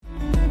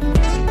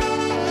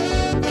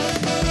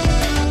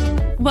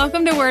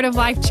Welcome to Word of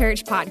Life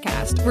Church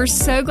Podcast. We're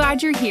so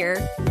glad you're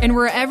here, and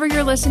wherever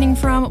you're listening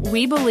from,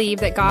 we believe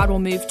that God will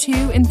move to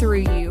and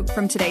through you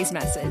from today's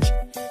message.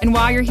 And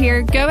while you're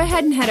here, go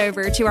ahead and head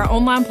over to our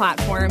online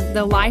platform,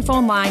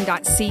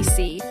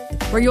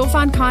 thelifeonline.cc, where you'll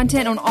find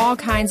content on all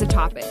kinds of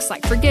topics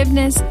like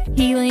forgiveness,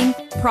 healing,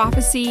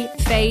 prophecy,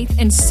 faith,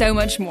 and so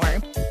much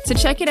more. So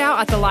check it out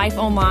at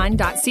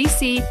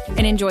thelifeonline.cc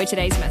and enjoy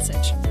today's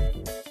message.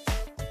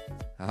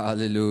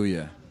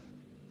 Hallelujah.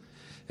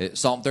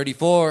 Psalm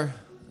 34.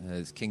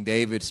 It's King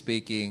David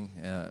speaking.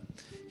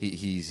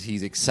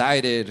 He's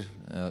excited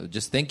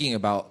just thinking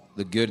about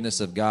the goodness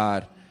of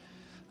God.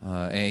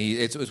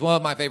 It's one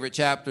of my favorite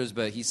chapters,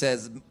 but he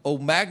says, "Oh,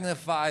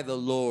 magnify the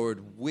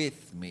Lord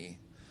with me."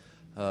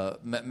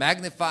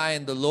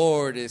 Magnifying the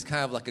Lord is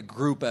kind of like a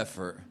group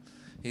effort.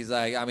 He's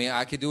like,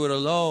 I could do it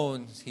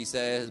alone, he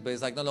says, but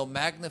he's like, no,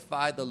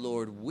 magnify the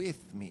Lord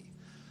with me.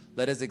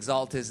 Let us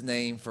exalt his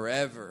name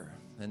forever.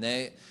 And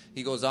then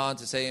he goes on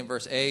to say in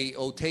verse 8,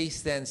 "Oh,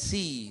 taste and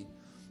see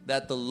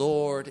that the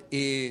Lord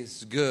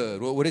is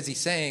good." What is he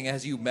saying?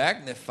 As you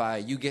magnify,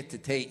 you get to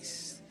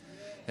taste.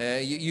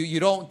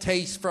 You don't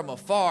taste from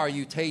afar.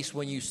 You taste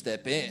when you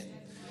step in.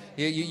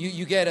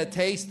 You get a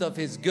taste of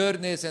his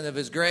goodness and of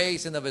his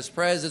grace and of his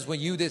presence when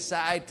you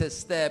decide to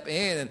step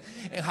in.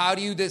 And how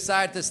do you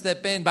decide to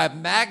step in? By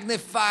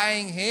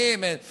magnifying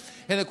him. And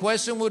the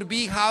question would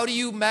be, how do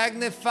you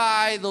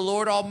magnify the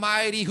Lord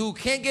Almighty, who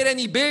can't get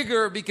any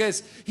bigger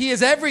because he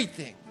is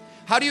everything?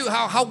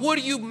 How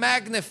would you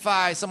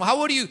magnify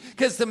someone?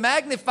 Because to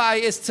magnify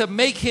is to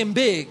make him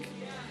big.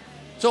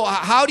 So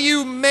how do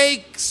you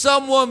make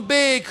someone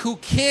big who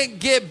can't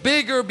get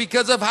bigger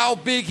because of how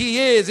big he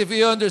is, if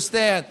you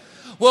understand?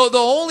 Well, the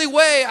only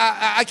way,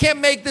 I can't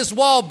make this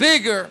wall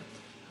bigger,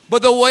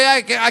 but the way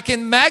I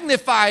can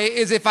magnify it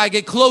is if I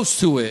get close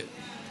to it.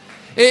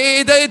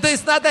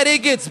 It's not that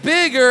it gets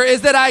bigger,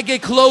 it's that I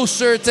get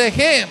closer to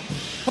him.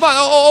 Come on,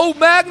 oh,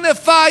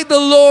 magnify the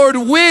Lord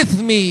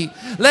with me.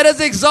 Let us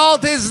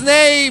exalt his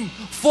name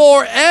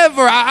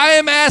forever. I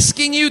am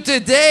asking you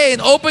today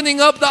and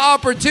opening up the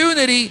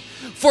opportunity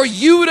for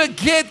you to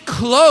get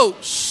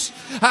close.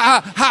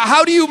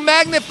 How do you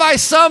magnify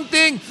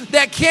something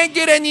that can't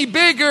get any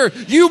bigger?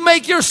 You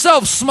make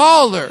yourself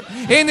smaller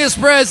in his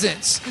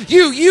presence.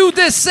 You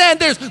descend.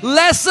 There's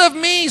less of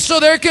me so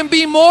there can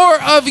be more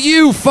of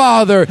you,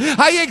 Father.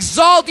 I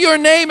exalt your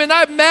name and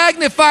I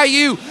magnify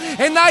you.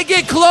 And I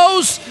get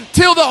close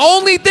till the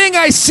only thing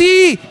I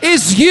see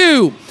is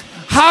you.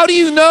 How do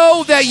you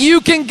know that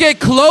you can get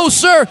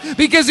closer?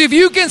 Because if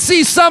you can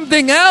see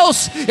something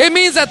else, it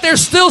means that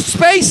there's still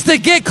space to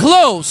get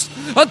close.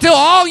 Until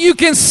all you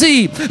can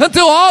see,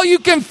 until all you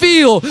can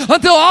feel,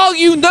 until all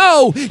you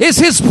know is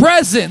his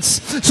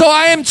presence. So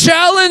I am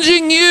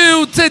challenging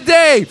you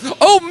today.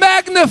 Oh,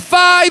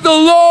 magnify the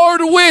Lord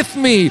with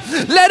me.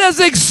 Let us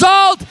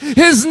exalt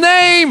his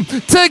name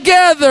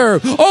together.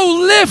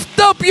 Oh, lift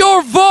up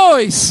your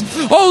voice.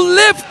 Oh,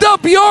 lift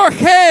up your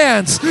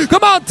hands.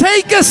 Come on,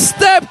 take a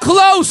step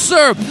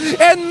closer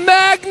and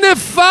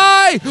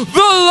magnify the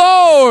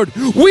Lord.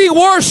 We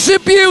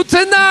worship you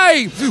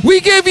tonight. We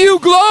give you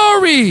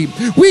glory.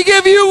 We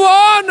give you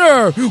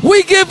honor.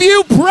 We give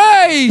you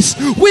praise.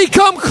 We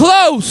come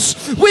close.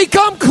 We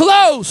come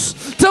close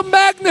to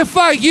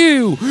magnify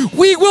you.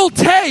 We will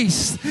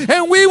taste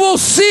and we will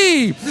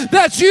see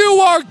that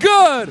you are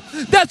good,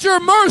 that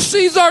your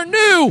mercies are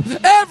new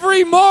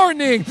every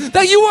morning,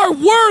 that you are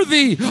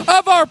worthy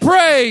of our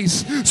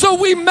praise. So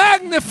we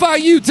magnify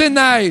you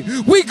tonight.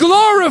 We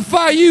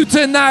glorify you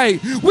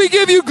tonight. We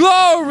give you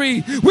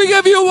glory. We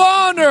give you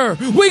honor.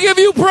 We give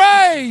you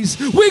praise.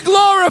 We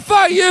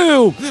glorify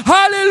you.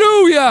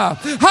 Hallelujah.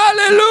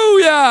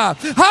 Hallelujah.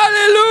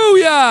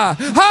 Hallelujah.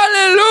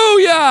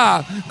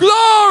 Hallelujah.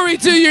 Glory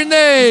to your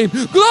name.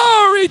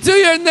 Glory to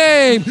your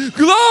name.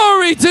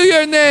 Glory to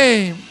your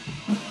name.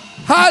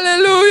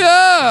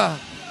 Hallelujah.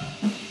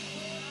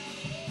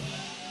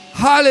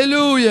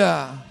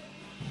 Hallelujah.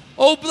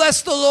 Oh,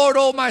 bless the Lord,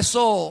 oh my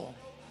soul.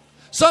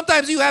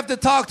 Sometimes you have to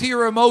talk to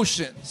your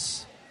emotions.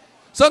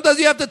 Sometimes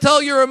you have to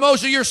tell your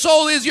emotion. Your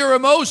soul is your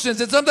emotions.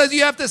 And sometimes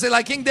you have to say,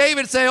 like King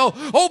David, say,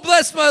 oh,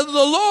 bless the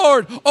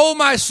Lord, oh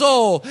my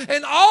soul,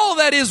 and all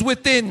that is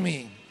within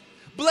me.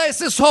 Bless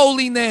his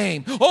holy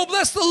name. Oh,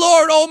 bless the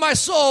Lord, oh my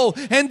soul,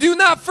 and do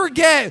not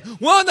forget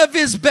one of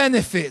his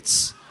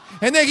benefits.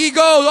 And then he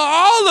goes,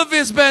 all of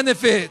his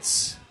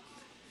benefits.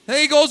 And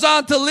he goes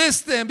on to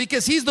list them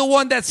because he's the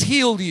one that's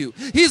healed you.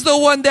 He's the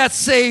one that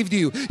saved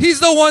you.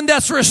 He's the one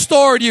that's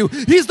restored you.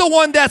 He's the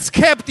one that's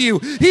kept you.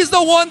 He's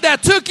the one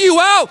that took you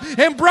out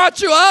and brought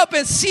you up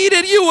and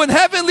seated you in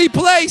heavenly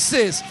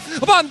places.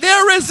 Come on,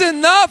 there is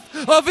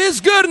enough of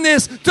his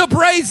goodness to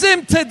praise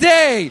him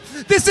today.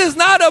 This is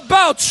not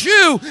about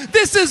you.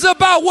 This is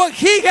about what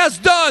he has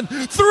done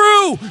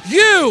through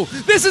you.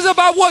 This is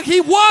about what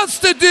he wants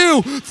to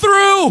do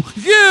through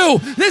you.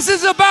 This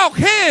is about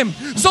him.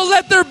 So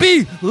let there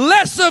be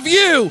less of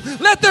you.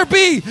 Let there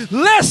be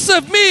less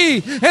of me.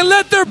 And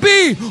let there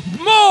be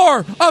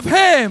more of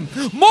him.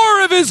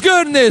 More of his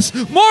goodness.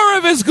 More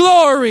of his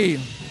glory.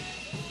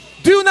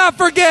 Do not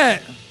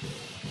forget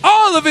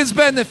all of his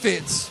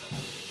benefits.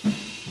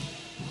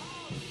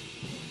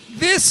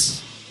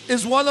 This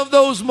is one of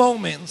those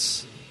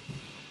moments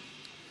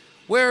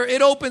where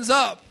it opens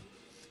up.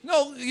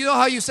 You know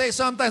how you say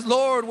sometimes,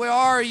 Lord, where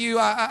are you?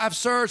 I've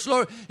searched.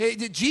 Lord,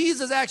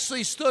 Jesus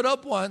actually stood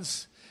up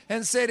once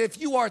and said, if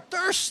you are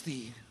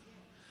thirsty,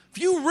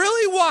 if you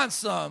really want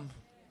some,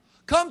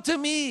 come to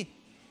me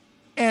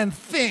and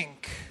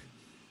think.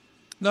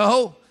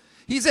 No,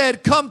 he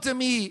said, come to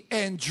me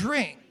and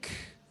drink.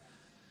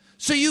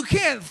 So you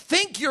can't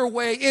think your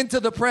way into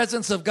the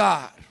presence of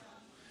God.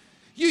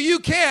 You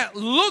can't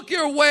look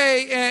your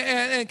way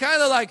and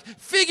kind of like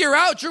figure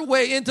out your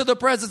way into the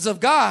presence of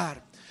God.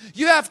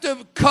 You have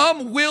to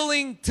come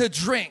willing to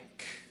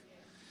drink.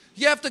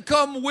 You have to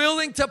come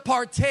willing to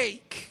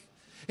partake.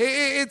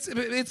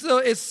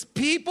 It's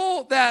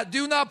people that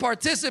do not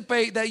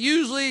participate that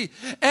usually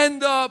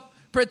end up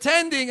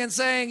pretending and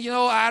saying,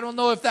 I don't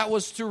know if that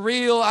was too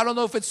real. I don't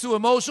know if it's too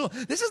emotional.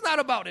 This is not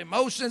about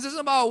emotions. This is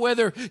about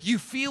whether you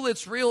feel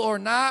it's real or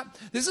not.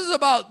 This is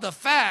about the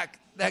fact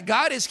that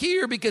God is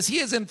here because he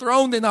is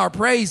enthroned in our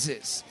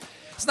praises.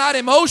 It's not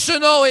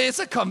emotional. It's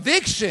a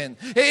conviction.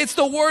 It's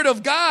the word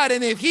of God.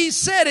 And if he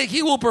said it,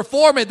 he will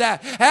perform it.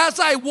 That as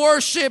I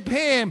worship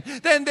him,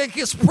 then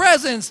his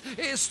presence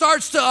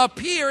starts to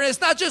appear. And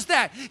it's not just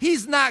that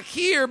he's not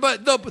here,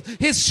 but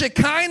his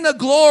Shekinah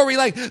glory,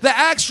 like the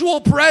actual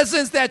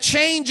presence that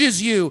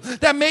changes you,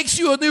 that makes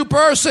you a new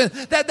person.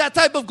 That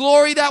type of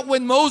glory that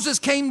when Moses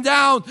came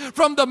down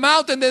from the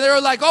mountain, they were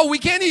like, oh, we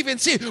can't even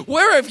see.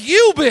 Where have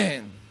you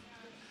been?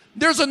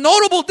 There's a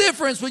notable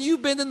difference when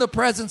you've been in the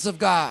presence of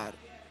God.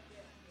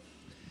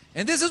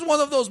 And this is one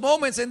of those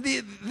moments, and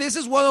this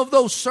is one of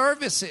those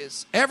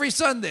services every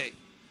Sunday.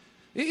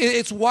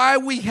 It's why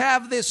we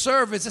have this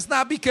service. It's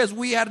not because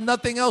we had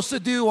nothing else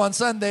to do on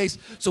Sundays,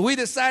 so we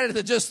decided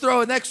to just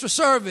throw an extra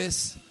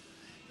service.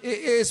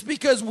 It's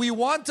because we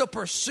want to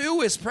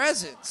pursue his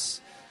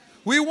presence.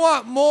 We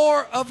want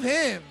more of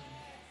him.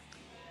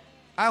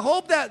 I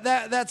hope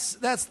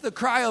that's the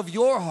cry of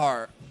your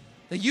heart,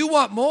 that you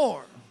want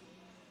more.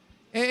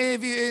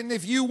 And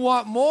if you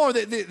want more,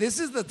 this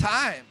is the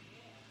time.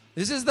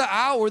 This is the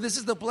hour. This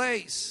is the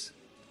place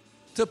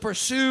to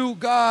pursue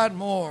God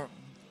more.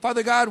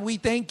 Father God, we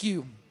thank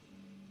you.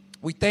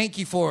 We thank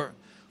you for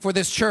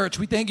this church.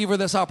 We thank you for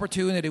this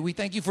opportunity. We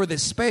thank you for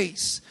this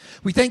space.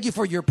 We thank you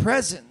for your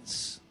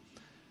presence.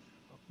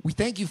 We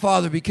thank you,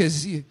 Father,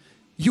 because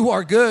you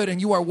are good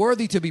and you are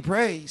worthy to be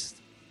praised.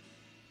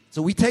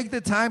 So we take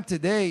the time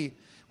today.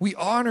 We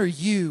honor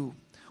you.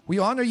 We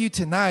honor you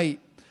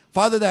tonight.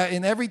 Father, that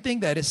in everything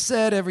that is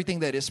said, everything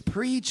that is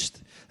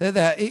preached,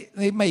 that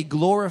it may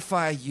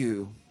glorify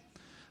you.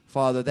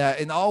 Father, that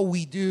in all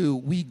we do,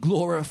 we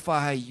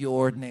glorify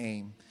your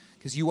name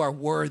because you are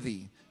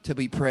worthy to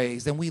be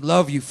praised. And we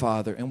love you,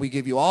 Father, and we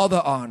give you all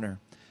the honor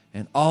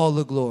and all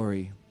the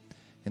glory.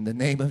 In the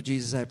name of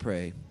Jesus, I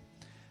pray.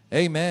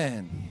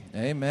 Amen.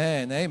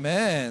 Amen.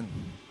 Amen.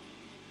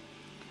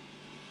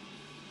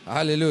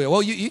 Hallelujah.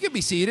 Well, you can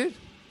be seated.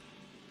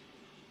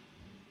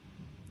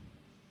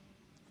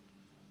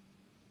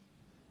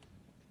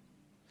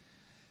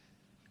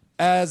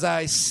 As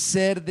I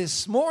said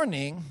this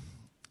morning,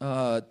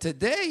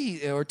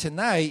 today or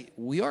tonight,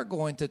 we are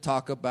going to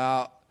talk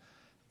about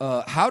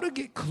how to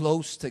get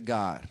close to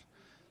God.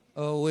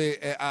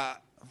 I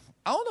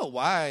don't know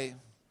why,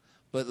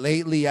 but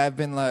lately I've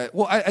been like,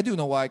 well, I do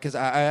know why, because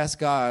I asked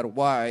God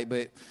why,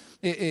 but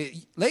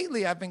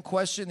lately I've been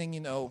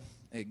questioning,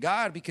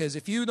 God, because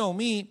if you know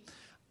me,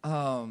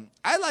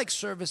 I like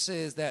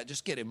services that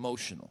just get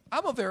emotional.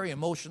 I'm a very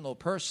emotional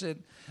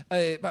person.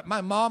 But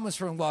my mom is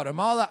from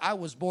Guatemala. I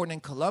was born in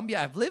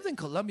Colombia. I've lived in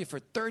Colombia for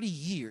 30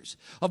 years.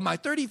 Of my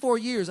 34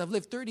 years, I've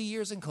lived 30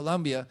 years in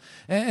Colombia.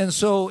 And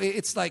so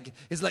it's like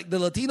the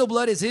Latino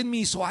blood is in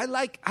me. So I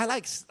like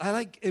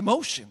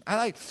emotion. I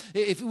like,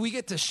 if we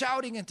get to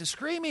shouting and to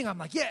screaming, I'm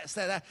like, yes,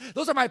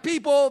 those are my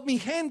people, mi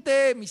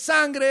gente, mi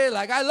sangre.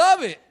 Like, I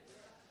love it.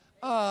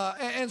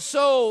 And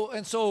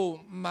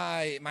so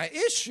my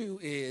issue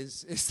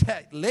is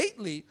that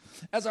lately,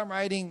 as I'm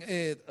writing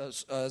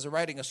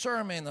a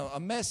sermon, a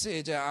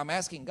message, I'm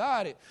asking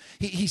God,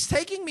 he's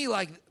taking me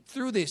like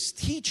through this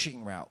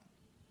teaching route.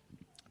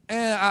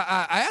 And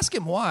I ask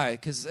him why,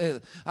 because I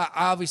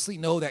obviously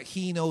know that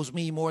he knows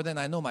me more than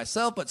I know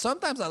myself, but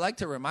sometimes I like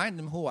to remind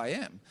him who I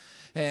am.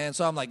 And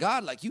so I'm like,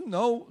 God,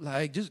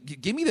 just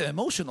give me the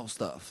emotional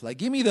stuff. Like,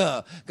 give me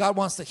God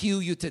wants to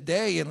heal you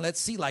today, and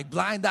let's see, like,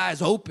 blind eyes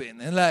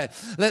open, and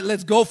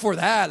let's go for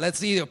that. Let's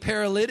see a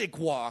paralytic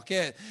walk.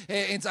 And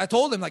I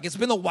told him, like, it's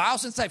been a while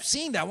since I've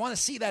seen that. I want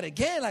to see that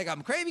again. Like,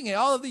 I'm craving it,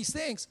 all of these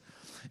things.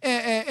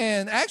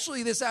 And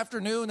actually this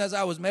afternoon as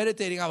I was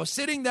meditating, I was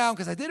sitting down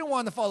because I didn't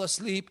want to fall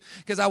asleep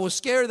because I was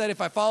scared that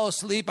if I fall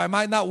asleep, I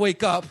might not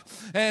wake up.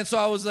 And so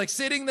I was like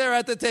sitting there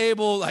at the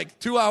table like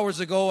 2 hours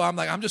ago. I'm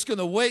like, I'm just going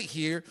to wait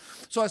here.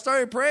 So I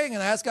started praying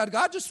and I asked God,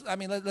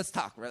 let's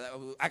talk.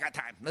 I got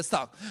time. Let's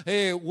talk.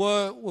 Hey,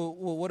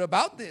 what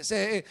about this?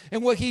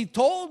 And what he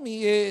told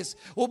me is,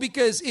 well,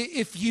 because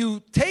if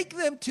you take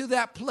them to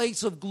that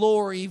place of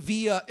glory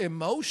via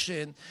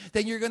emotion,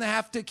 then you're going to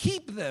have to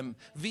keep them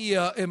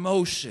via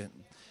emotion.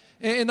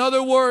 In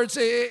other words,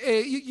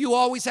 you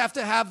always have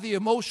to have the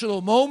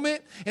emotional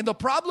moment. And the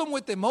problem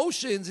with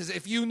emotions is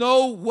if you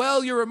know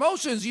well your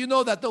emotions, you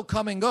know that they'll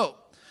come and go.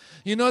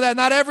 You know that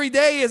not every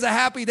day is a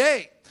happy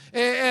day.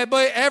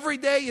 But every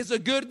day is a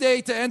good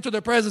day to enter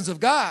the presence of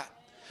God.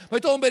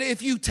 But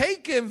if you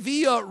take him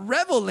via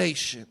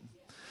revelation,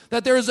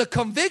 that there is a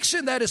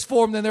conviction that is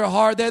formed in their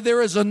heart, that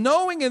there is a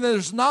knowing and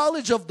there's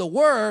knowledge of the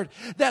word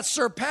that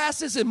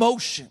surpasses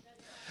emotion.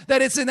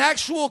 That it's an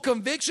actual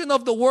conviction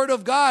of the word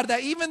of God,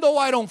 that even though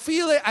I don't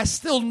feel it, I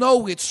still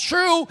know it's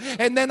true,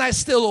 and then I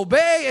still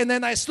obey, and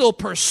then I still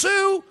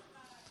pursue.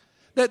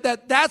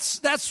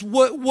 That's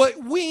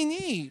what we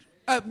need,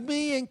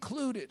 me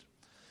included.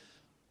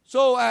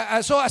 So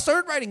I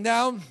started writing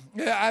down.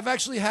 I've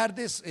actually had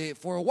this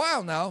for a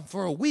while now,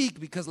 for a week,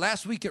 because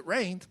last week it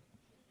rained.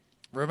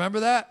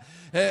 Remember that?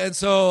 And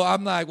so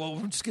I'm like, well,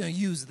 we're just going to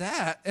use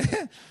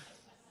that.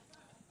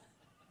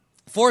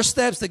 4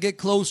 steps to get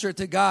closer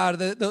to God.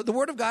 The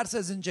Word of God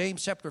says in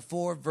James chapter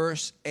 4,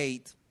 verse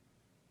 8,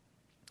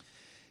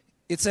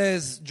 it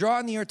says,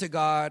 draw near to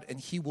God and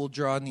he will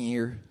draw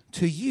near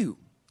to you.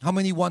 How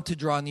many want to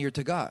draw near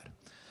to God?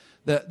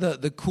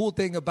 The cool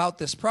thing about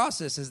this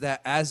process is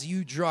that as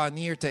you draw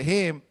near to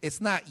him,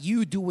 it's not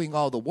you doing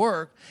all the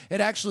work.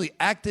 It actually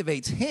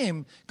activates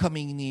him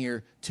coming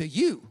near to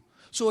you.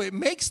 So it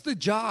makes the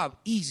job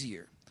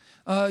easier.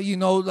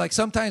 Like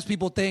sometimes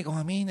people think,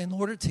 in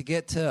order to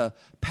get to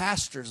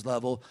pastor's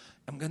level,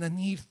 I'm going to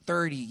need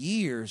 30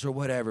 years or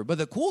whatever. But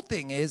the cool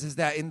thing is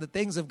that in the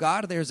things of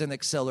God, there's an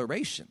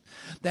acceleration.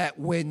 That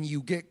when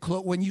you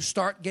when you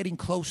start getting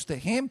close to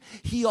him,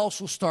 he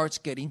also starts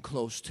getting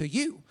close to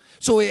you.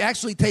 So it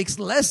actually takes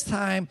less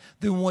time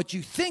than what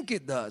you think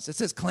it does. It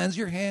says, cleanse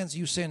your hands,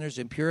 you sinners,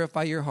 and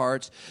purify your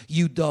hearts,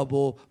 you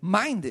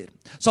double-minded.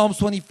 Psalms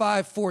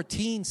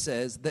 25:14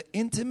 says, the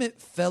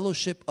intimate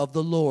fellowship of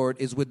the Lord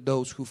is with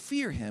those who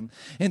fear him,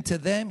 and to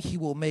them he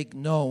will make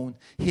known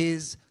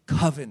his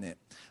covenant.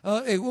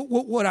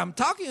 What I'm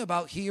talking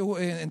about here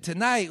and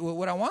tonight,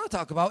 what I want to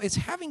talk about is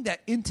having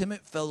that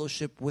intimate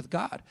fellowship with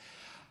God.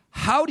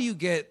 How do you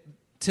get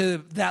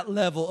to that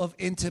level of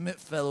intimate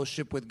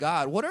fellowship with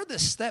God? What are the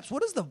steps?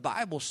 What does the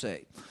Bible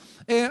say?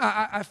 And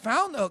I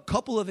found a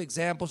couple of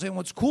examples, and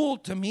what's cool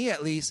to me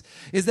at least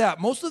is that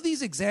most of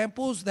these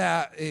examples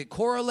that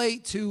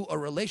correlate to a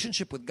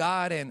relationship with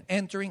God and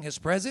entering his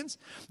presence,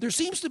 there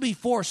seems to be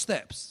 4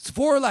 steps.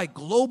 4 like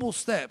global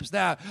steps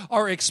that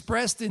are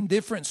expressed in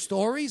different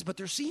stories, but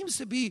there seems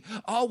to be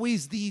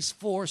always these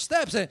 4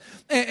 steps.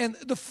 And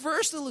the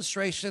first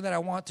illustration that I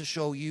want to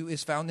show you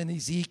is found in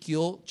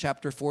Ezekiel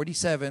chapter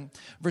 47,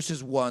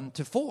 verses 1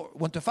 to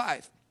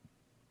 5.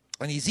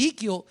 And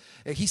Ezekiel,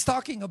 he's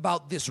talking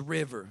about this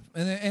river.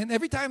 And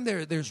every time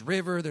there's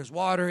river, there's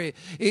water,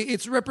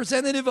 it's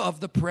representative of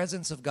the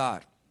presence of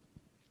God.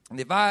 And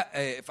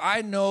if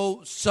I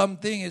know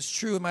something is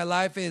true in my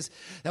life is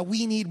that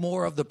we need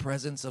more of the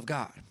presence of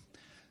God.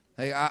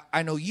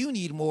 I know you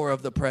need more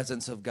of the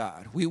presence of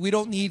God. We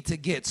don't need to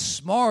get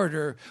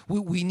smarter.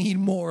 We need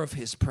more of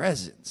his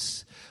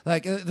presence.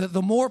 Like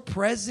the more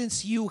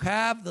presence you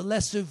have, the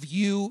less of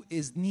you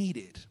is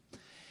needed.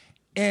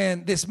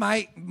 And this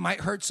might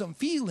hurt some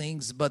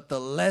feelings, but the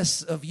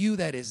less of you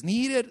that is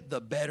needed, the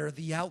better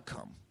the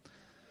outcome.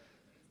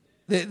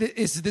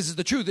 This is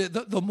the truth.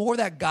 The more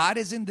that God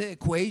is in the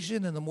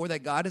equation and the more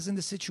that God is in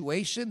the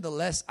situation, the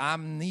less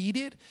I'm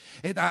needed.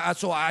 And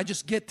so I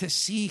just get to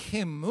see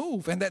him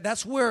move. And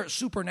that's where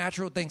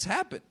supernatural things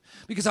happen.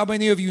 Because how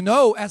many of you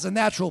know, as a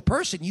natural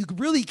person, you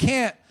really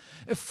can't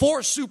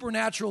force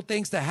supernatural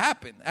things to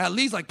happen, at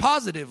least like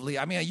positively.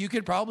 I mean, you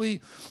could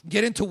probably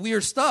get into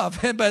weird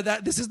stuff,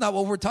 but this is not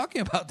what we're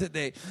talking about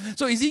today.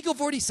 So Ezekiel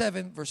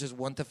 47 verses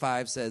 1 to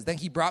 5 says, then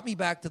he brought me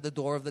back to the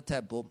door of the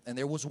temple, and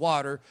there was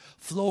water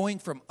flowing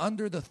from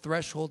under the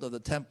threshold of the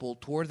temple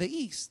toward the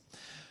east.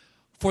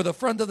 For the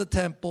front of the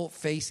temple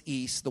faced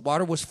east. The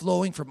water was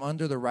flowing from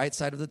under the right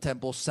side of the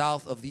temple,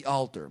 south of the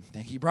altar.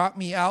 And he brought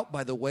me out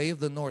by the way of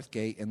the north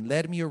gate and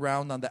led me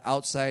around on the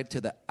outside to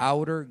the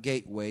outer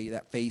gateway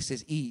that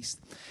faces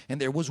east.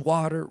 And there was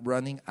water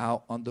running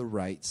out on the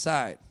right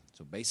side.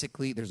 So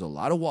basically, there's a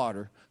lot of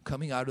water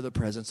coming out of the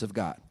presence of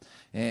God.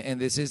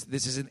 And this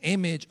is an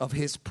image of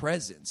his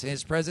presence.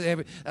 His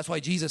presence. That's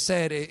why Jesus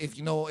said,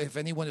 if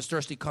anyone is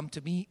thirsty, come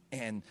to me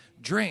and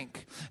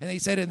drink. And he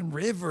said, in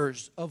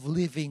rivers of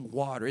living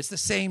water. It's the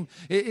same.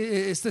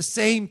 It's the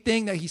same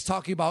thing that he's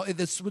talking about.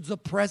 This was the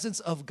presence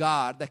of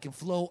God that can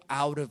flow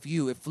out of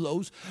you. It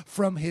flows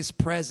from his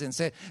presence.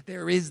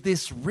 There is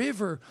this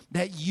river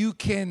that you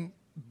can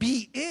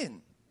be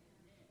in.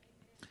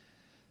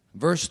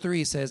 Verse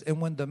 3 says,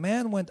 and when the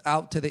man went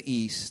out to the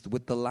east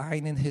with the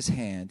line in his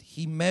hand,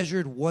 he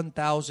measured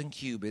 1,000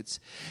 cubits,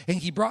 and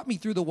he brought me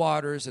through the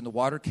waters, and the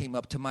water came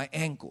up to my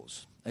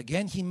ankles.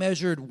 Again, he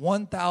measured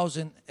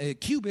 1,000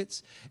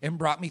 cubits and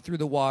brought me through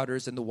the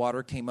waters, and the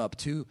water came up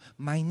to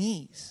my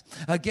knees.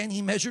 Again,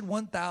 he measured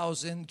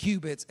 1,000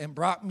 cubits and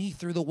brought me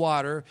through the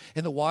water,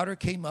 and the water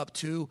came up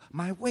to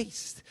my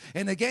waist.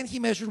 And again, he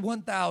measured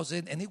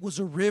 1,000, and it was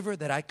a river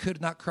that I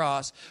could not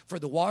cross, for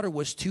the water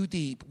was too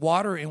deep,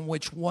 water in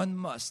which one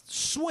must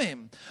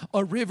swim,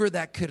 a river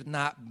that could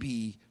not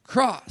be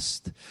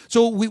crossed.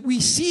 So we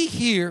see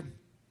here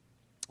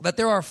that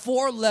there are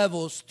 4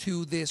 levels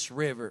to this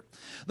river.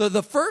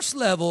 The first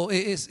level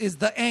is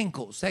the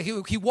ankles.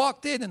 He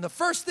walked in, and the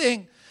first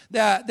thing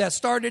that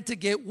started to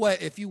get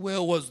wet, if you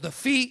will, was the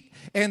feet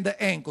and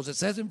the ankles. It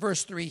says in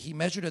verse 3, he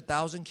measured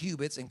 1,000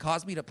 cubits and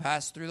caused me to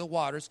pass through the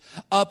waters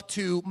up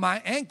to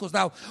my ankles.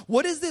 Now,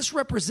 what is this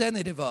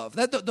representative of?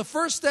 That the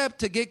first step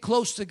to get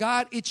close to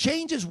God, it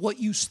changes what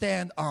you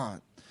stand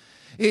on.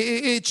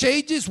 It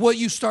changes what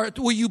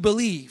you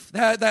believe.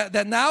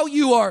 That now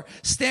you are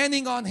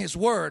standing on His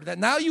Word. That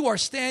now you are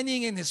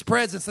standing in His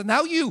presence. That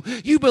now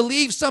you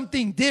believe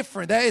something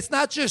different. That it's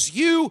not just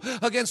you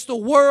against the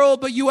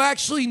world, but you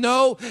actually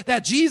know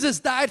that Jesus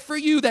died for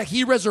you, that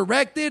He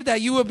resurrected,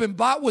 that you have been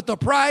bought with a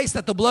price,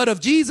 that the blood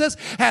of Jesus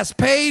has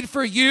paid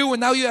for you,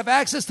 and now you have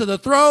access to the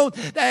throne.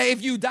 That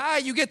if you die,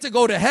 you get to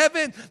go to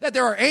heaven. That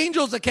there are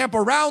angels that camp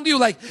around you.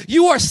 Like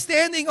you are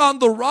standing on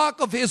the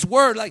rock of His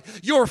Word. Like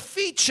your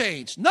feet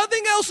change.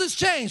 Nothing else has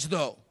changed,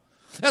 though.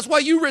 That's why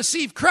you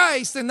receive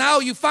Christ, and now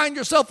you find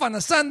yourself on a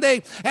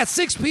Sunday at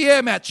 6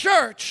 p.m. at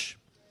church,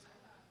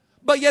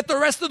 but yet the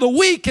rest of the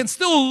week can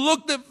still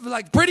look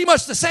like pretty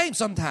much the same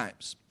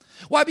sometimes.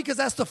 Why? Because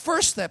that's the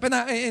first step.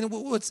 And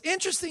what's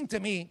interesting to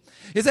me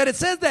is that it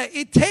says that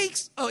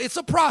it's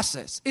a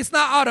process. It's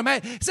not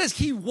automatic. It says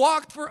he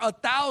walked for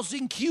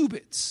 1,000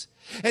 cubits.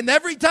 And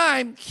every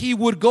time he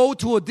would go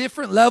to a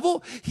different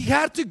level, he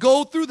had to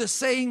go through the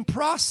same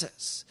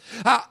process.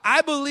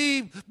 I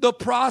believe the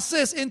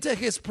process into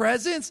His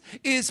presence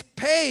is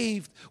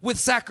paved with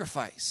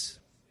sacrifice.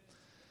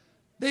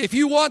 If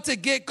you want to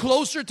get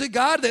closer to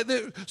God,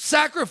 the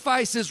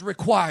sacrifice is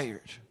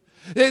required.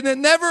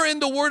 And never in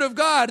the Word of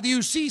God do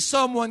you see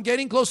someone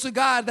getting close to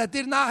God that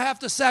did not have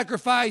to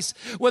sacrifice,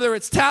 whether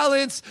it's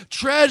talents,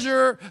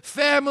 treasure,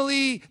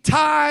 family,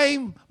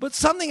 time, but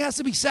something has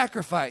to be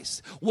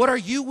sacrificed. What are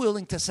you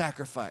willing to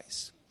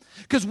sacrifice?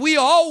 Because we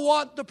all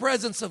want the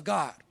presence of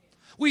God.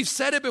 We've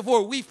said it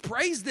before. We've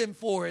praised Him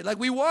for it. Like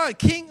we want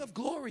King of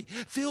Glory,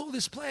 fill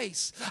this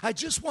place. I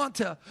just want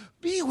to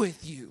be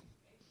with you.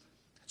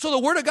 So the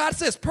Word of God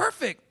says,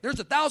 perfect. There's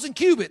 1,000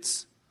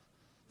 cubits.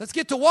 Let's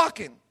get to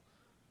walking.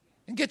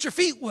 And get your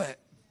feet wet.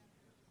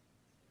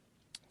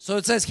 So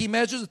it says he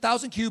measures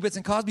 1,000 cubits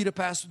and caused me to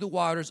pass through the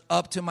waters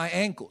up to my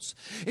ankles.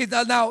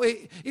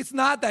 It's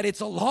not that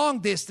it's a long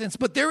distance,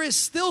 but there is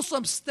still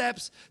some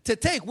steps to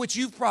take, which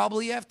you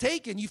probably have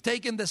taken. You've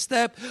taken the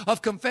step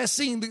of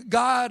confessing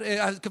God,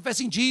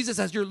 confessing Jesus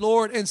as your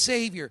Lord and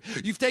Savior.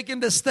 You've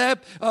taken the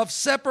step of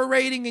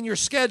separating in your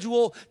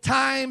schedule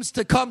times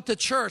to come to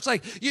church.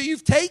 Like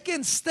you've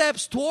taken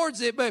steps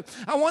towards it, but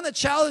I want to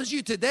challenge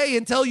you today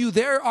and tell you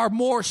there are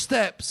more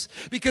steps,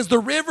 because the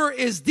river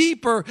is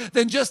deeper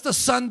than just a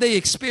Sunday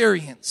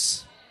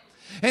experience.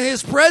 And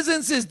His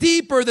presence is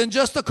deeper than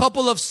just a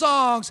couple of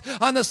songs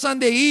on a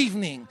Sunday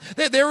evening.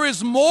 That there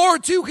is more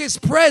to His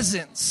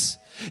presence.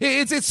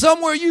 It's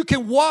somewhere you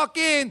can walk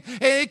in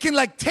and it can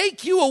like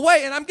take you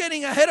away. And I'm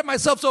getting ahead of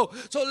myself, so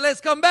let's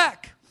come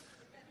back.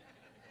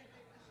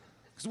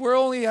 Because we're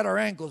only at our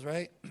ankles,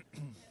 right?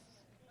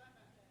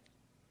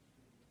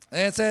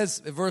 And it says,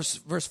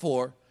 verse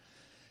 4,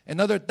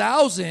 another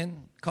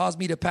 1,000 caused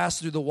me to pass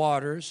through the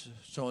waters,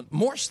 so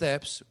more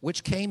steps,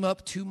 which came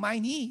up to my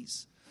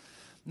knees.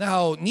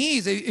 Now,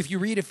 knees, if you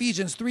read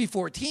Ephesians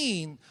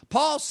 3:14,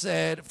 Paul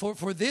said,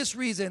 for this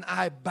reason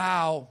I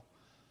bow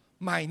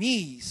my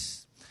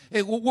knees.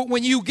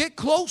 When you get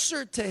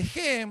closer to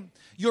Him,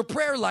 your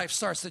prayer life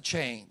starts to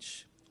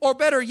change. Or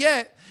better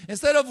yet,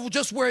 instead of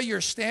just where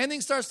you're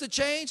standing starts to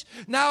change,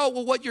 now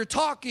what you're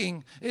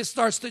talking, it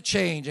starts to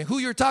change. And who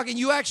you're talking,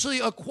 you actually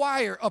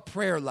acquire a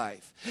prayer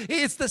life.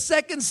 It's the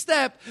second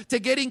step to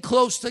getting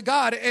close to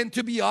God. And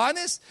to be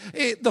honest,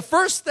 the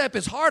first step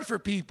is hard for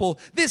people.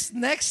 This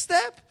next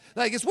step,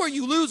 like it's where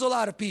you lose a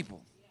lot of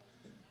people.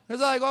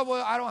 It's like, oh,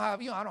 well, I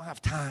don't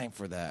have time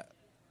for that.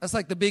 That's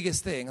like the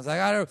biggest thing. It's like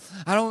I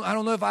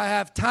don't know if I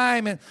have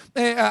time, and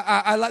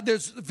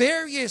there's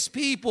various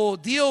people.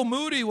 D.L.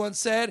 Moody once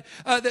said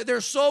that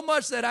there's so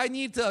much that I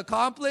need to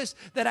accomplish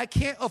that I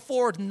can't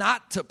afford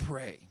not to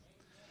pray,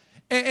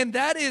 and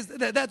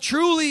that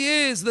truly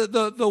is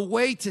the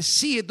way to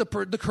see it.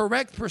 The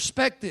correct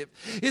perspective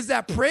is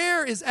that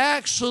prayer is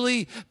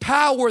actually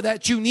power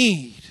that you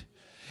need.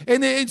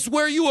 And it's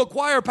where you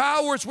acquire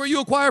power. It's where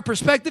you acquire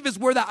perspective. It's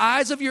where the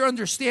eyes of your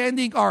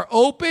understanding are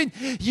open.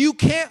 You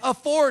can't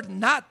afford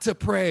not to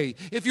pray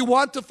if you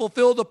want to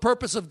fulfill the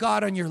purpose of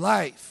God on your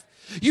life.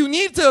 You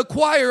need to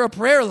acquire a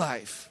prayer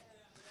life.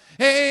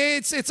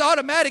 It's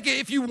automatic.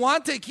 If you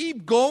want to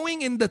keep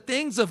going in the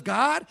things of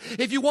God,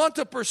 if you want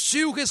to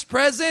pursue His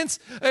presence,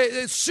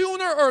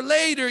 sooner or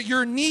later,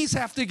 your knees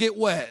have to get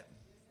wet.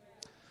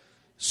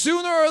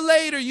 Sooner or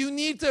later, you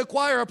need to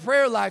acquire a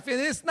prayer life.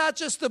 And it's not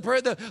just the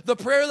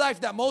prayer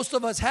life that most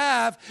of us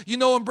have,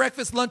 in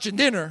breakfast, lunch, and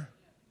dinner,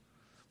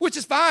 which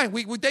is fine.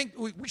 We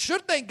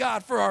should thank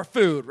God for our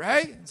food,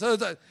 right? So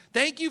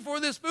thank you for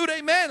this food,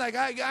 amen. Like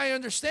I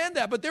understand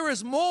that, but there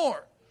is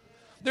more.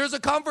 There's a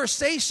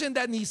conversation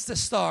that needs to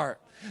start.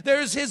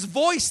 There's His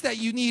voice that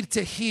you need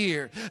to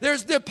hear.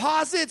 There's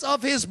deposits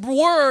of His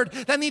word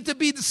that need to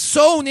be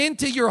sown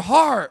into your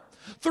heart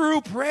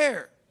through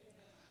prayer.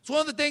 It's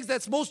one of the things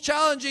that's most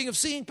challenging of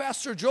seeing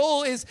Pastor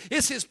Joel is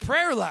his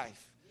prayer life.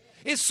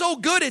 It's so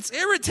good, it's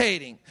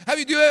irritating. Have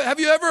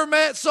you ever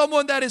met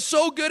someone that is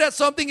so good at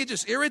something it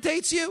just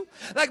irritates you?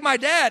 Like my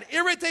dad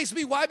irritates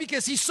me. Why?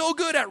 Because he's so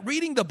good at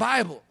reading the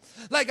Bible.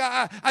 Like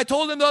I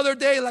told him the other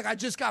day, like I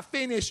just got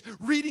finished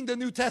reading the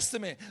New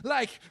Testament.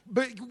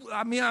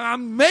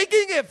 I'm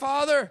making it,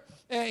 Father.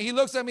 And he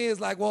looks at me and is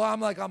like, well, I'm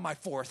like on my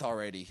fourth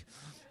already.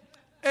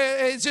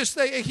 It's just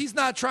like, he's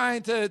not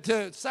trying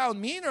to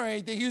sound mean or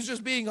anything. He's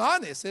just being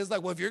honest. It's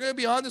like, well, if you're going to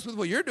be honest with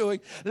what you're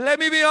doing, let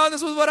me be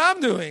honest with what I'm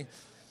doing.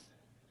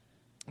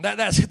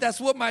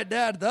 That's what my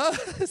dad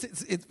does.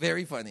 It's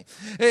very funny.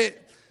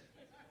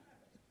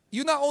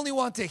 You not only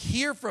want to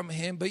hear from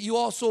Him, but you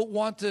also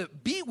want to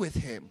be with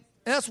Him.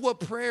 And that's what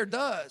prayer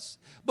does.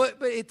 But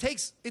it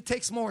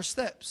takes more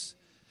steps.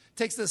 It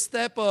takes the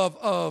step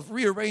of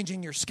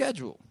rearranging your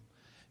schedule.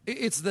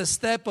 It's the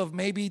step of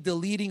maybe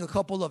deleting a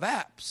couple of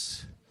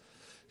apps.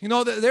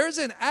 There's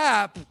an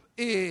app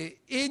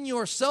in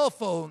your cell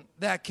phone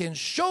that can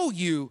show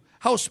you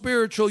how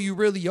spiritual you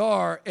really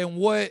are and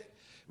what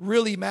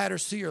really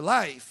matters to your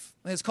life.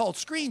 And it's called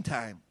Screen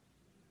Time.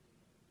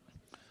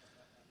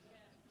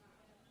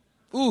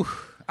 Ooh,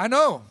 I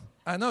know.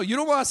 You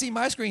don't want to see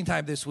my screen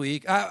time this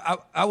week.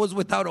 I was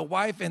without a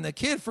wife and a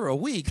kid for a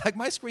week. Like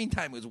my screen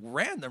time is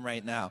random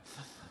right now.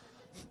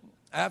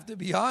 I have to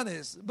be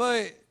honest.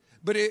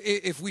 But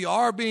if we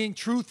are being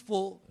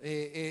truthful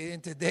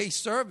in today's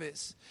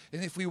service,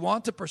 and if we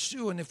want to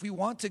pursue, and if we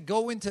want to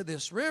go into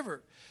this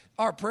river,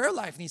 our prayer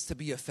life needs to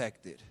be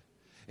affected.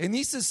 We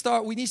need to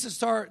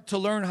start to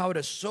learn how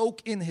to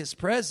soak in His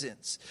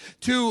presence,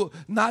 to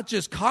not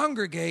just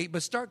congregate,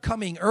 but start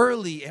coming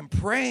early and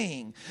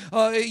praying.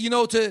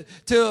 To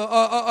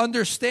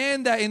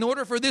understand that in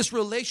order for this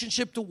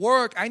relationship to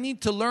work, I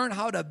need to learn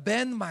how to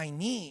bend my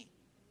knee.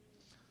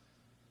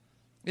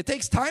 It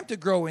takes time to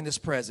grow in His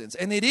presence,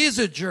 and it is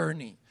a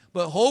journey,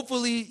 but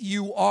hopefully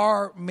you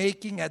are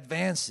making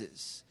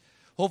advances.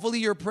 Hopefully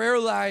your prayer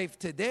life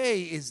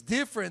today is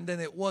different than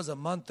it was a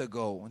month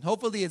ago, and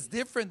hopefully it's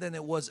different than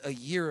it was a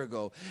year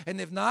ago. And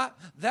if not,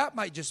 that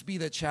might just be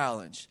the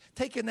challenge.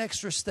 Take an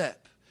extra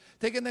step.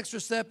 Take an extra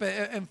step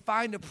and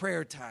find a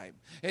prayer time.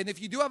 And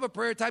if you do have a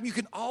prayer time, you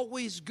can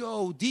always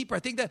go deeper. I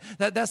think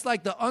that's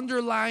like the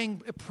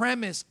underlying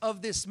premise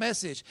of this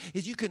message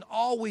is you can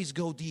always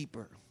go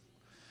deeper.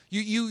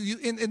 You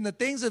in the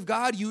things of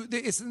God,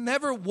 it's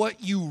never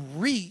what you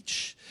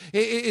reach.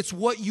 It's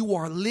what you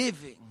are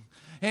living.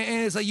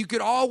 And it's like you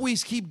could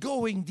always keep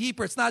going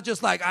deeper. It's not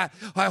just like, I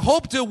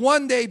hope to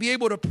one day be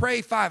able to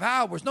pray 5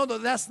 hours. No,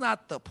 that's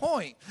not the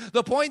point.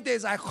 The point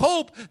is I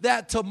hope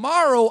that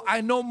tomorrow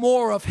I know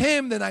more of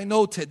Him than I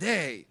know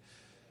today.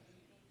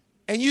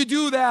 And you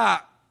do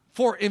that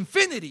for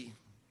infinity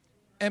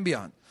and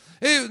beyond.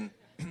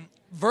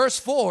 Verse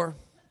 4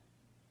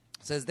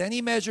 says, then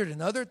He measured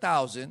another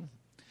 1,000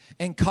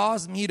 and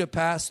caused me to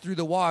pass through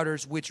the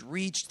waters which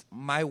reached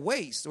my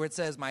waist. Or it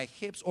says my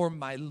hips or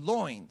my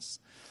loins.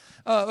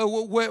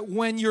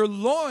 When your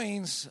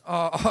loins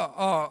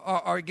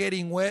are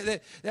getting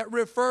wet, that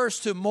refers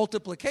to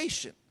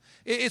multiplication.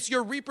 It's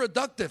your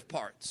reproductive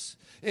parts.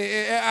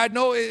 I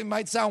know it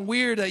might sound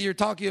weird that you're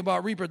talking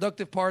about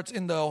reproductive parts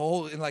in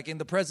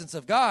the presence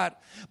of God,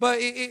 but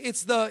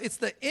it's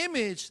the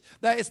image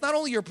that it's not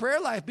only your prayer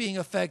life being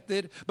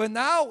affected, but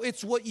now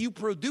it's what you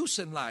produce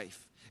in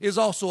life is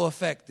also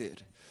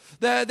affected.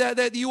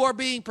 That you are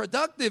being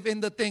productive in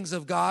the things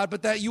of God,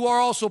 but that you are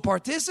also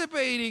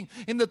participating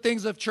in the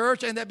things of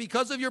church, and that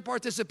because of your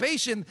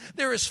participation,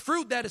 there is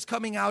fruit that is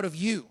coming out of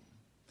you.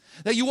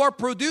 That you are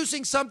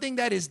producing something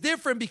that is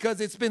different because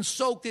it's been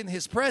soaked in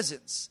His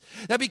presence.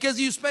 That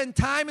because you spend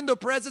time in the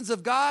presence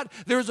of God,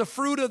 there's a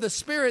fruit of the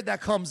Spirit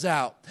that comes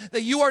out.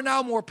 That you are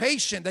now more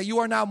patient, that you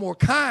are now more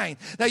kind,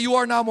 that you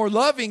are now more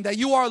loving, that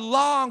you are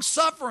long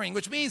suffering,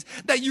 which means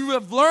that you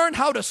have learned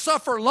how to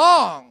suffer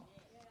long.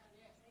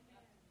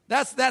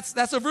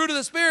 That's a fruit of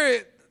the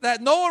Spirit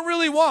that no one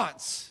really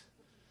wants.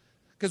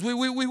 Because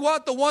we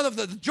want the one of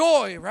the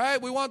joy, right?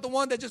 We want the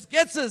one that just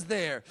gets us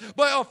there.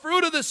 But a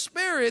fruit of the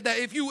Spirit that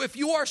if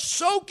you are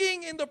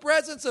soaking in the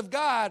presence of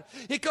God,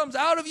 it comes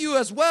out of you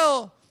as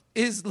well,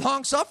 is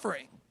long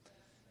suffering.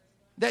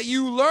 That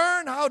you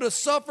learn how to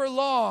suffer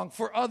long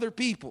for other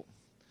people.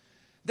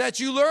 That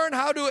you learn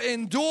how to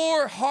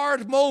endure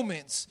hard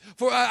moments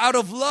out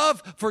of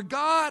love for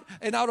God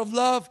and out of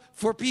love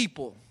for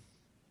people.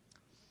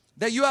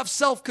 that you have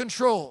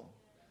self-control,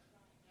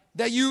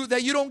 that you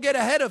don't get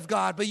ahead of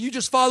God, but you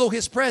just follow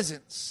his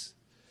presence.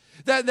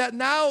 That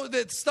now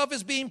that stuff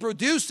is being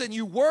produced and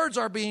words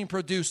are being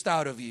produced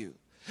out of you.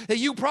 That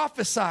you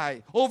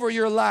prophesy over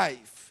your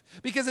life.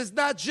 Because it's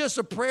not just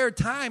a prayer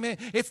time.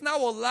 It's now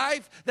a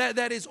life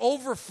that is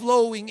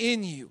overflowing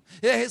in you.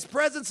 His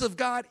presence of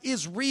God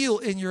is real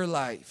in your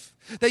life.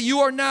 That you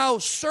are now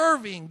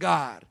serving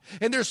God.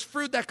 And there's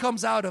fruit that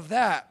comes out of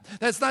that.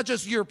 That's not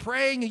just you're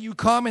praying and you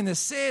come and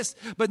assist.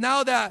 But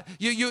now that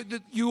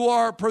you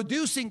are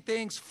producing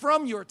things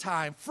from your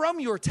time, from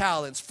your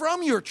talents,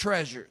 from your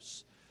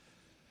treasures.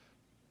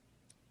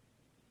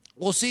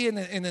 We'll see in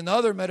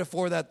another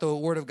metaphor that the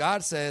Word of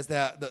God says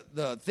that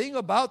the thing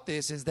about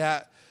this is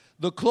that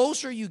the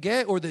closer you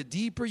get or the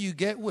deeper you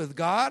get with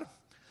God,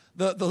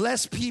 the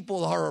less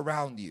people are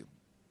around you.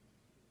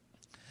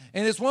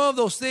 And it's one of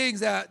those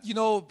things that,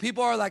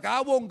 people are like,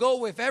 I won't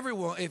go if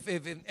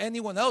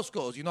anyone else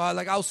goes.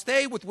 I'll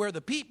stay with where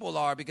the people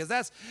are because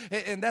that's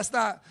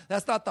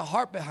not the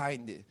heart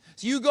behind it.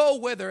 So you go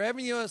whether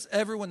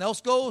everyone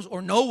else goes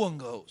or no one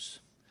goes.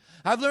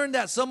 I've learned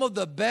that some of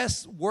the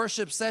best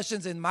worship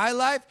sessions in my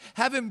life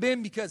haven't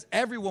been because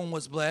everyone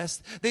was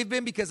blessed. They've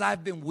been because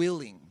I've been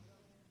willing.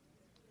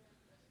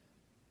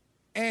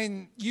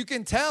 And you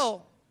can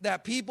tell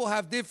that people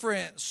have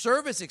different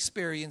service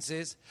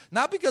experiences,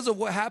 not because of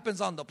what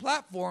happens on the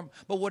platform,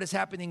 but what is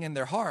happening in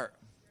their heart.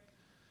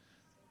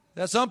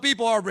 That some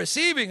people are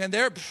receiving and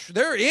they're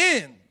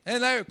in.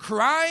 And they're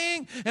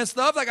crying and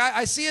stuff. Like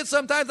I see it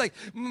sometimes. Like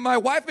my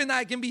wife and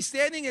I can be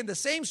standing in the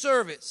same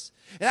service.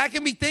 And I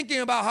can be thinking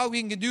about how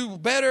we can do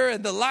better.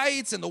 And the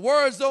lights and the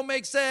words don't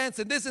make sense.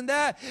 And this and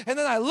that. And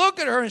then I look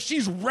at her and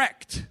she's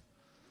wrecked.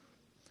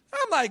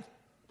 I'm like,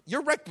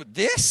 you're wrecked with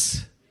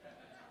this?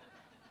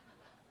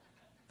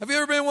 Have you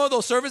ever been in one of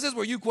those services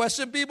where you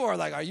question people? Or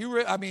like, are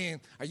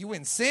you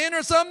in sin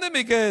or something?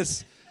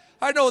 Because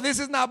I know this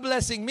is not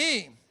blessing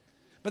me.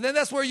 But then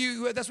that's where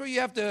you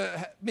have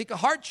to make a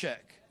heart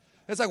check.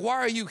 It's like, why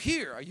are you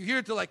here? Are you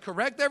here to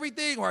correct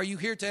everything, or are you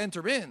here to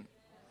enter in?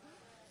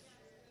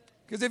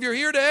 Because if you're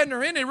here to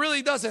enter in, it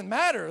really doesn't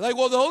matter. The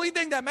only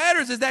thing that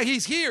matters is that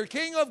he's here.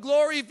 King of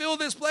glory, fill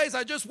this place.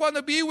 I just want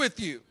to be with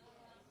you.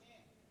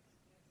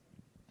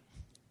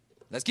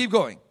 Let's keep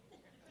going.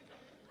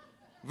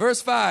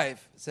 Verse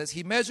 5 says,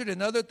 he measured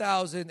another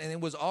 1,000, and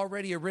it was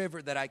already a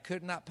river that I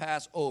could not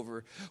pass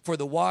over, for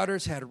the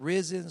waters had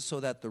risen so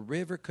that the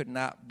river could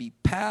not be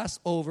passed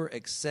over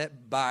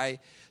except by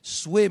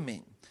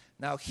swimming.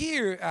 Now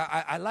here,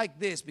 I like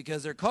this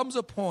because there comes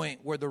a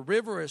point where the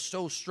river is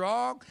so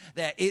strong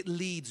that it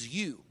leads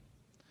you,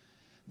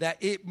 that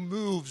it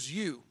moves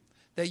you,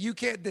 that you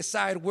can't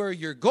decide where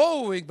you're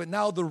going, but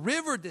now the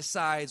river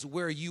decides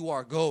where you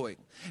are going.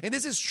 And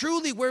this is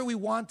truly where we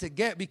want to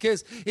get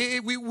because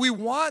we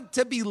want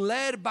to be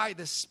led by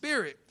the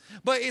Spirit.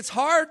 But it's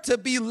hard to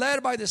be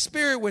led by the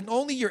Spirit when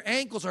only your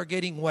ankles are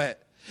getting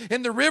wet.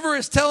 And the river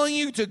is telling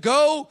you to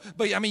go,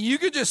 but you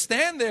could just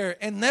stand there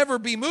and never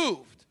be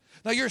moved.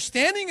 Now, you're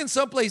standing in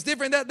someplace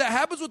different. That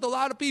happens with a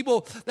lot of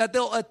people that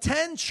they'll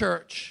attend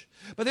church,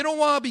 but they don't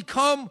want to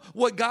become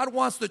what God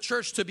wants the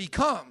church to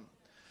become.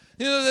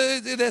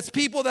 That's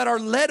people that are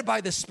led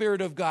by the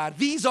Spirit of God.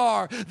 These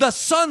are the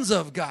sons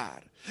of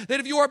God.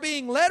 That if you are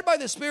being led by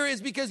the Spirit, it's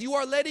because you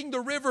are letting the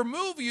river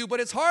move you, but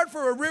it's hard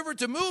for a river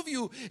to move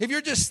you if you're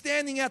just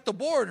standing at the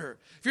border,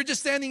 if you're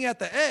just standing at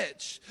the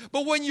edge.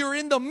 But when you're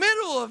in the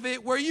middle of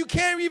it, where you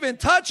can't even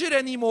touch it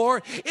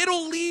anymore,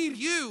 it'll lead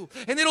you,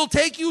 and it'll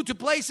take you to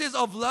places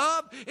of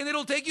love, and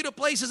it'll take you to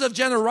places of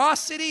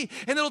generosity,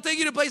 and it'll take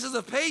you to places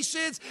of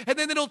patience, and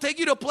then it'll take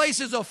you to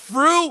places of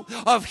fruit,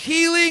 of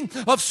healing,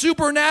 of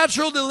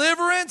supernatural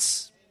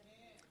deliverance.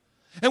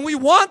 And we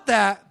want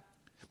that.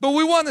 But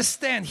we want to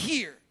stand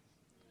here.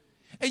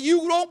 And you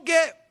don't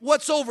get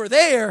what's over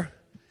there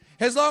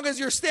as long as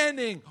you're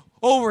standing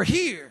over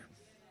here.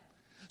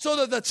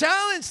 So the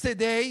challenge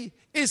today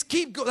is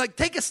take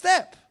a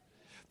step.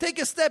 Take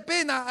a step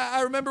in.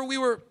 I remember we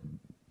were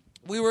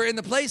in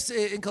the place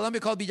in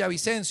Colombia called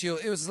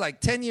Villavicencio. It was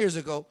 10 years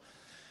ago.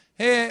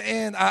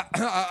 And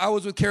I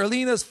was with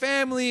Carolina's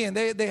family, and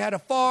they had a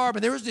farm.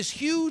 And there was this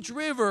huge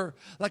river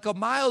a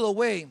mile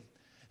away.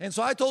 And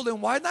so I told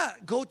them, why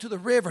not go to the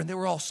river? And they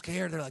were all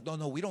scared. They're like,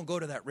 no, we don't go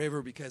to that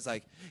river because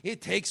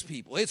it takes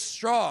people. It's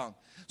strong.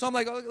 So I'm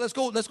like, oh, let's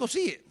go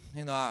see it.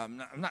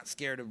 I'm not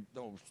scared of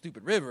no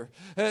stupid river.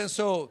 And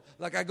so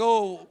I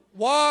go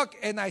walk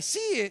and I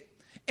see it.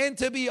 And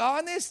to be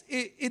honest,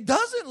 it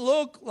doesn't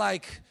look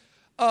like,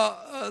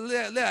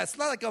 it's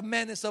not like a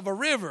menace of a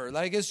river.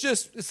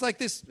 It's like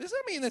this.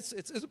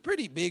 It's a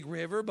pretty big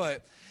river,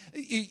 but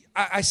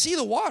I see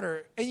the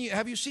water, and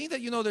have you seen that?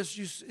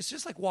 It's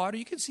just like water.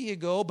 You can see it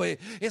go, but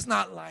it's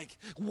not like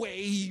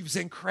waves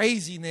and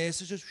craziness.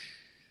 It's just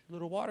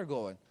little water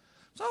going.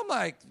 So I'm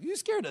like, you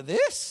scared of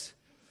this?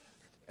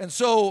 And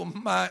so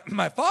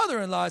my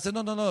father-in-law said,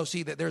 no.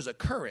 See that there's a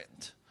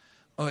current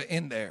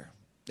in there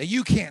that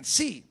you can't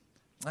see.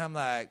 I'm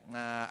like,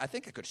 nah, I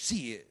think I could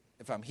see it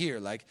if I'm here.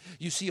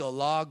 You see a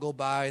log go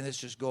by, and it's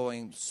just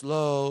going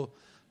slow.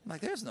 I'm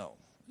like, there's no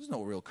There's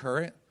no real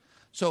current.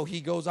 So he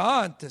goes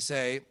on to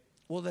say,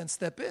 well, then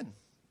step in.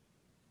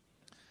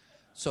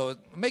 So it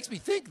makes me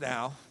think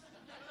now,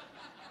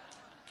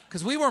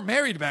 because we weren't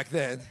married back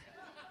then.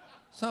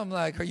 So I'm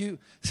like, are you?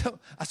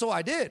 So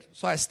I did.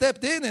 So I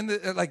stepped in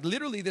and like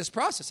literally this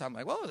process. I'm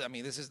like, well, I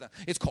mean, this is not,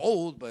 it's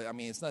cold, but I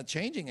mean, it's not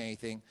changing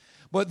anything.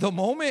 But the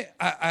moment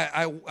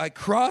it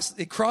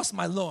crossed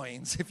my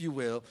loins, if you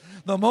will,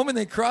 the moment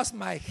it crossed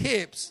my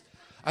hips,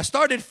 I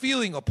started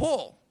feeling a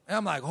pull. And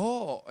I'm like,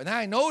 oh. And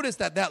I noticed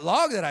that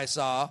log that I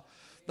saw,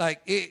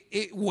 like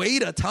it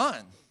weighed a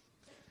ton.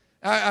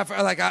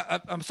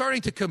 I'm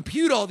starting to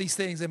compute all these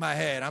things in my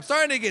head. I'm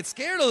starting to get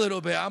scared a little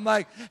bit. I'm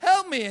like,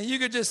 help me. And you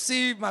could just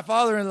see my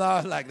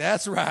father-in-law like,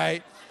 that's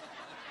right.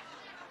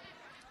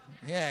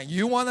 Yeah,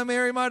 you want to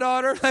marry my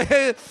daughter?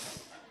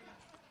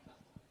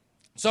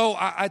 So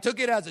I took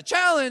it as a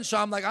challenge. So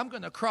I'm like, I'm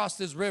going to cross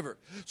this river.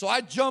 So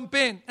I jump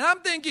in. And I'm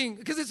thinking,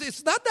 because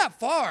it's not that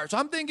far. So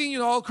I'm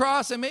thinking, I'll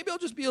cross and maybe I'll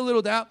just be a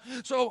little down.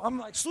 So I'm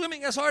like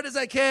swimming as hard as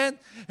I can.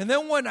 And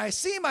then when I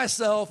see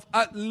myself,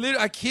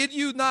 I kid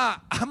you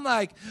not, I'm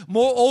like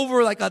more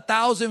over like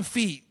 1,000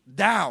 feet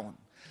down.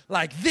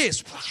 Like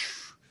this.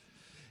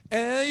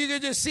 And then you can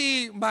just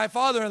see my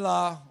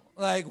father-in-law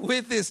like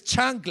with his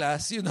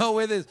chanclas,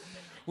 with his...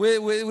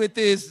 With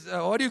this,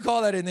 what do you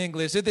call that in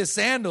English? With his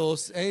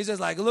sandals, and he's just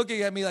like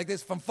looking at me like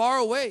this from far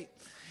away.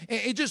 And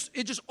it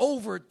just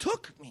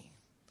overtook me.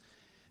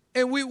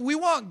 And we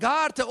want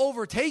God to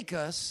overtake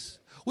us.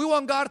 We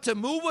want God to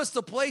move us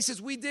to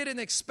places we didn't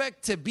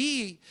expect to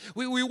be.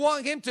 We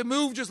want Him to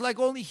move just like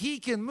only He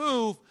can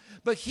move.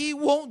 But He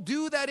won't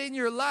do that in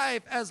your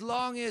life as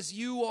long as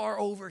you are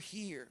over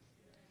here.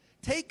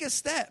 Take a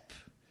step.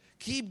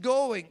 Keep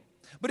going.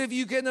 But if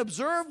you can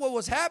observe what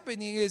was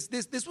happening is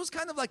this was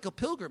kind of like a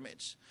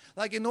pilgrimage.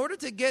 Like in order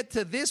to get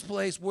to this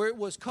place where it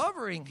was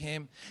covering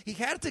him, he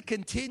had to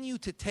continue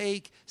to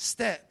take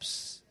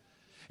steps.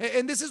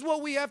 And this is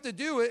what we have to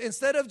do.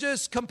 Instead of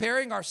just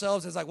comparing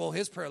ourselves as like, well,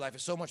 his prayer life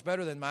is so much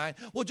better than mine.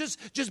 Well,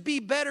 just be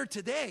better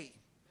today.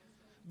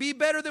 Be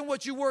better than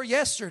what you were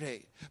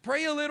yesterday.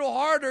 Pray a little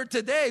harder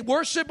today.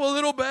 Worship a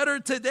little better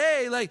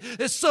today. Like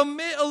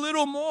submit a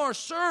little more.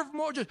 Serve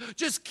more.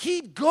 Just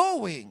keep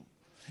going.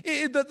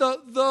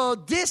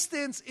 The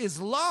distance is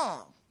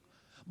long,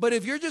 but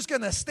if you're just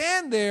going to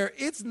stand there,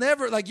 it's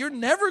never like you're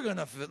never going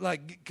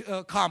to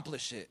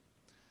accomplish it.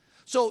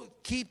 So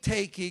keep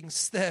taking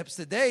steps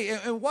today.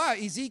 And why?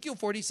 Ezekiel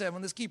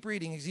 47, let's keep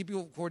reading.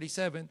 Ezekiel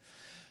 47,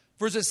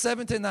 verses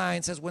 7 to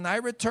 9 says, when I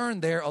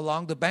returned there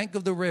along the bank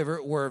of the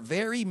river were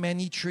very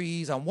many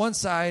trees on one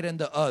side and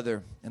the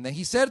other. And then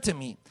he said to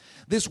me,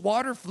 this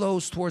water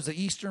flows towards the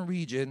eastern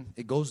region.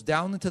 It goes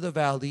down into the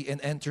valley and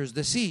enters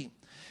the sea.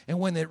 And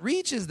when it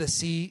reaches the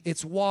sea,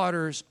 its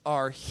waters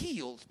are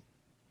healed.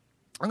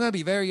 I'm going to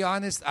be very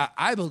honest.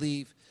 I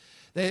believe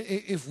that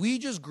if we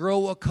just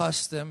grow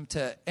accustomed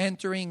to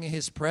entering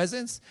His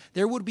presence,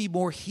 there would be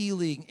more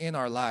healing in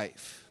our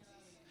life.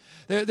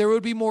 There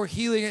would be more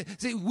healing.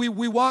 See,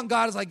 we want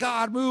God as like,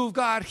 God move,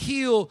 God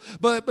heal.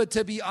 But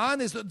to be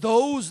honest,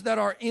 those that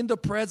are in the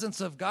presence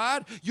of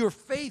God, your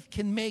faith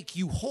can make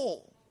you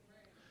whole.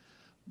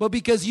 But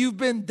because you've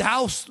been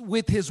doused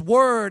with His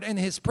word and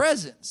His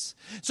presence.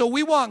 So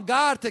we want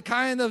God to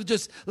kind of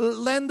just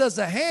lend us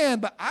a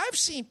hand. But I've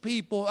seen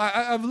people,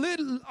 I've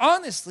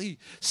honestly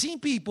seen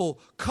people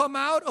come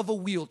out of a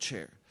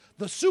wheelchair.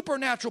 The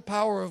supernatural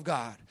power of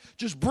God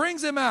just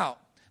brings them out.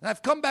 And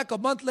I've come back a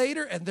month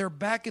later and they're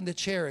back in the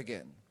chair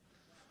again.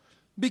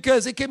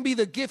 Because it can be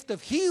the gift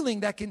of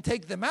healing that can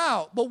take them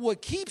out. But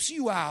what keeps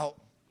you out,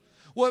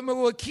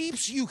 what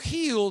keeps you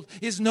healed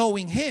is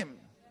knowing Him.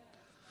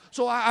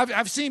 So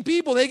I've seen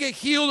people, they get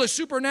healed or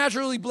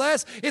supernaturally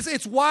blessed.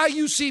 It's why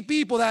you see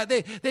people that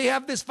they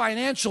have this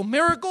financial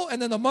miracle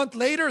and then a month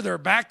later they're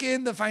back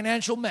in the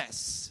financial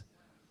mess.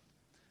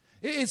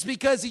 It's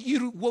because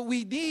what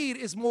we need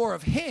is more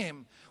of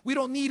Him. We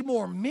don't need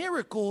more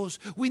miracles.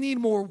 We need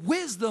more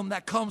wisdom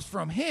that comes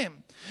from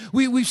Him.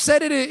 We've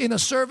said it in a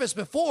service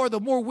before,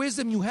 the more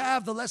wisdom you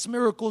have, the less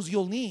miracles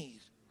you'll need.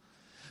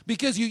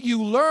 Because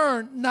you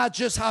learn not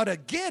just how to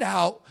get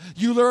out,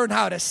 you learn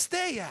how to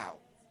stay out.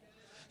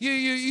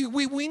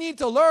 We need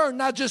to learn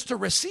not just to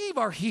receive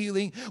our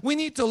healing, we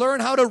need to learn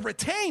how to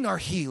retain our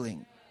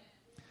healing.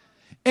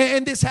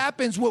 And this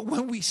happens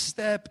when we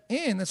step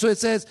in. And so it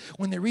says,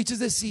 when it reaches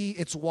the sea,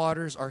 its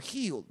waters are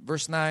healed.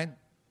 Verse 9,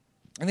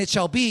 and it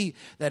shall be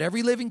that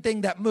every living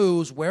thing that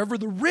moves, wherever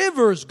the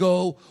rivers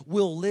go,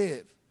 will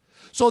live.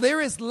 So there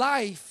is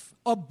life,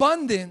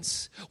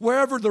 abundance,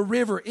 wherever the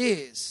river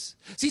is.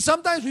 See,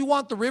 sometimes we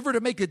want the river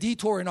to make a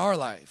detour in our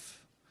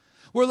life.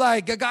 We're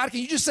like, God, can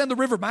you just send the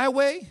river my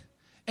way?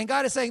 And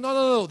God is saying,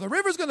 no. The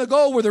river's going to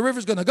go where the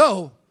river's going to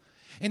go.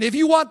 And if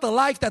you want the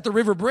life that the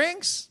river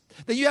brings,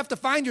 then you have to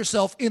find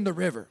yourself in the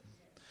river.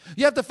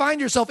 You have to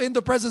find yourself in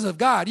the presence of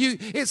God.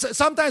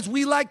 Sometimes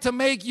we like to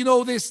make,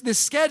 this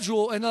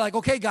schedule and they're like,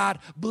 okay, God,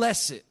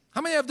 bless it. How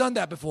many have done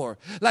that before?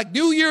 Like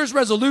New Year's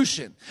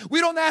resolution.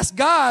 We don't ask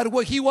God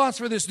what he wants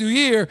for this new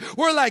year.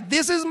 We're like,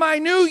 this is my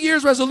New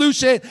Year's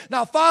resolution.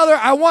 Now, Father,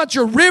 I want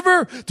your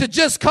river to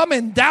just come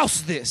and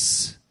douse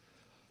this.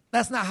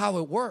 That's not how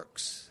it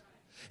works.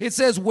 It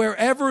says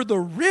wherever the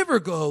river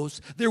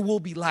goes, there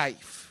will be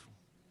life.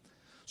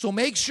 So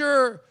make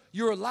sure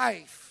your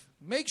life,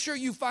 make sure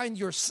you find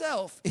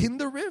yourself in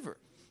the river.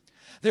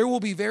 There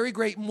will be very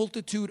great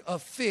multitude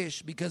of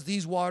fish because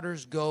these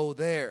waters go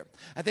there.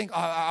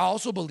 I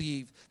also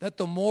believe that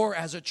the more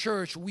as a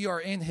church we are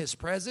in his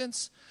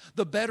presence,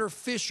 the better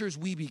fishers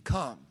we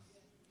become.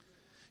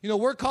 You know,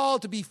 we're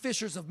called to be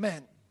fishers of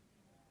men,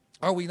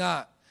 are we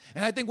not?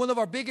 And I think one of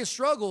our biggest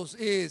struggles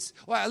is,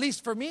 well, at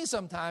least for me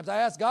sometimes, I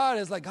ask God,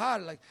 it's like,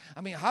 God, like,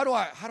 I mean, how do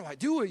I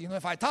do it? You know,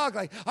 if I talk,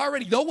 like, I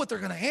already know what they're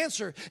going to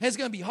answer, and it's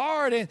going to be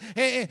hard.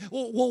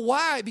 Well,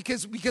 why?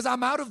 Because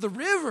I'm out of the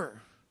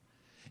river.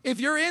 If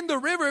you're in the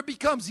river, it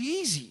becomes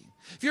easy.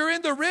 If you're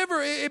in the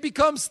river, it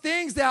becomes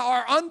things that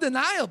are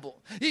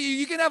undeniable.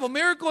 You can have a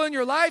miracle in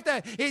your life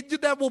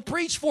that will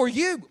preach for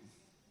you.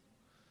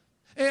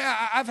 And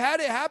I've had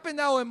it happen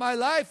now in my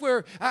life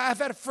where I've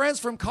had friends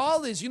from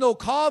college, you know,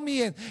 call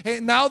me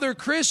and now they're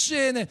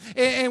Christian.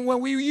 And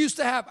when we used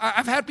to have,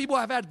 I've had people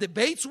I've had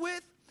debates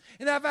with,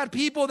 and I've had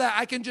people that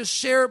I can just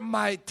share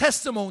my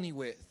testimony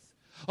with.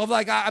 Of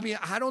like,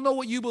 I don't know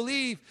what you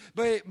believe,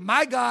 but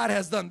my God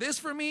has done this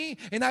for me,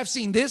 and I've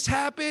seen this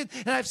happen,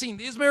 and I've seen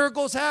these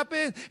miracles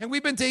happen, and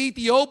we've been to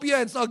Ethiopia,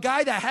 and a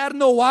guy that had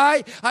no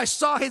eye, I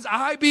saw his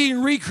eye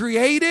being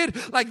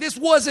recreated. Like, this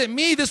wasn't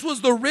me, this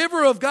was the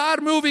river of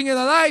God moving in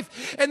a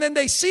life. And then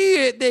they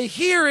see it, they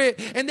hear it,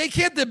 and they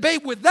can't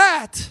debate with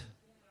that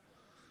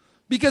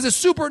because it's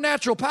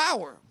supernatural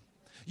power.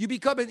 You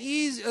become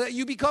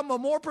a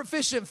more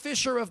proficient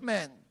fisher of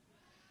men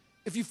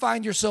if you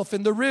find yourself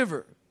in the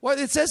river. Well,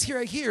 it says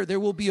here, there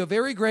will be a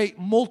very great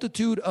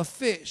multitude of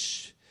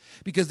fish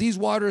because these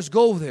waters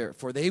go there,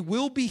 for they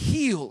will be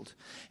healed,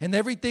 and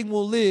everything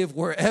will live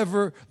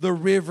wherever the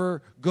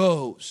river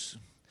goes.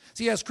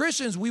 See, as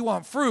Christians, we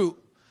want fruit,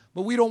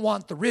 but we don't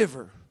want the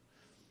river.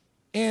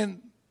 And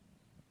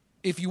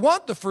if you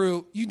want the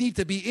fruit, you need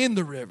to be in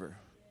the river.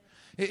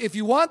 If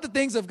you want the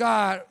things of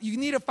God, you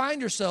need to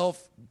find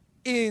yourself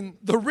in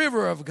the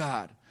river of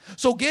God.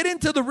 So get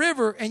into the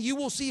river and you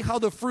will see how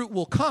the fruit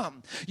will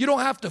come. You don't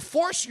have to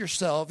force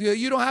yourself.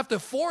 You don't have to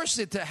force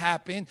it to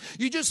happen.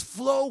 You just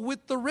flow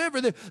with the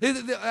river.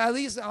 At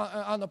least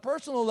on the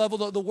personal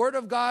level, the word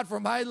of God for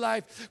my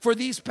life for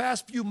these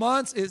past few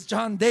months is,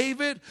 John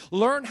David,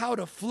 learn how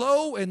to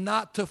flow and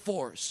not to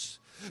force.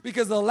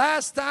 Because the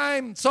last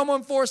time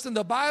someone forced in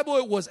the Bible,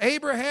 it was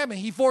Abraham, and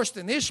he forced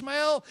in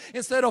Ishmael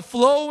instead of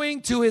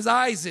flowing to his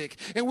Isaac.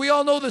 And we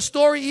all know the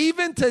story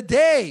even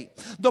today.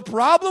 The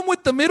problem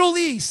with the Middle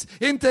East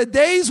in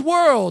today's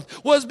world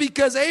was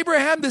because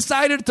Abraham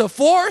decided to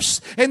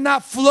force and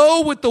not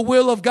flow with the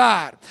will of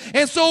God.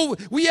 And so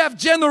we have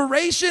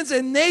generations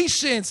and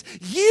nations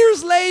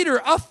years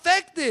later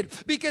affected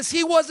because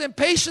he wasn't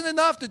patient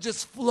enough to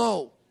just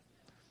flow.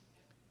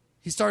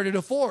 He started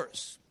to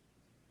force.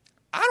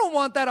 I don't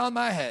want that on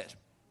my head.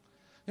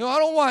 You know, I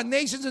don't want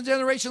nations and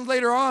generations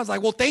later on. It's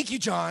like, well, thank you,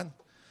 John.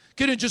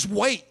 Couldn't just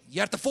wait. You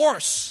have to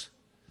force.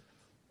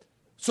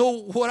 So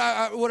what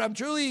I'm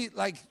truly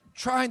like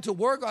trying to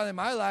work on in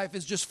my life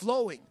is just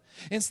flowing.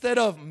 Instead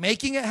of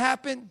making it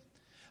happen,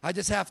 I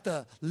just have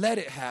to let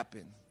it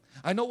happen.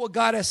 I know what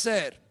God has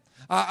said.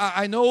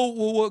 I know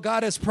what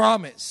God has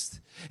promised.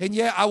 And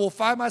yet I will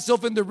find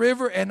myself in the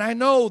river, and I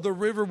know the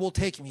river will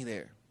take me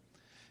there.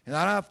 And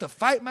I don't have to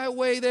fight my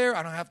way there.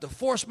 I don't have to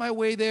force my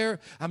way there.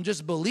 I'm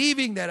just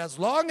believing that as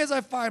long as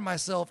I find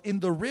myself in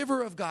the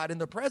river of God, in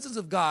the presence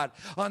of God,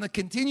 on a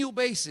continual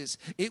basis,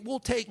 it will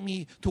take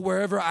me to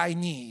wherever I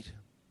need.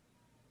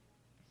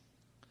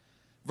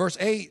 Verse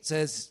 8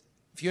 says,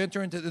 if you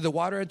enter into the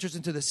water enters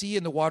into the sea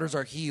and the waters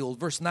are healed.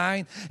 Verse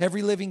 9,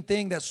 every living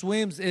thing that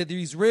swims in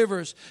these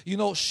rivers,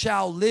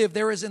 shall live.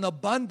 There is an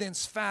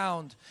abundance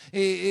found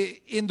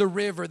in the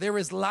river. There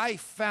is life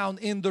found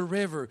in the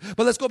river.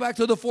 But let's go back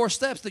to the 4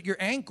 steps, that your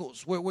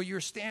ankles, what you're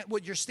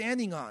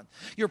standing on,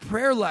 your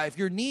prayer life,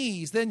 your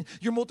knees, then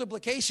your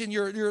multiplication,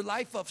 your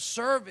life of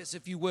service,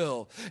 if you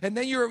will. And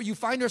then you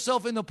find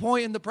yourself in the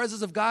point in the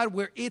presence of God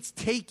where it's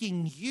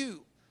taking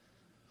you.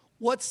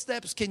 What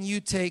steps can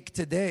you take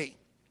today?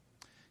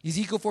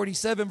 Ezekiel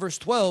 47 verse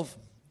 12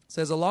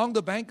 says, along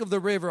the bank of the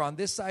river on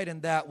this side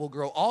and that will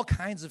grow all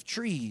kinds of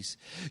trees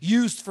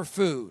used for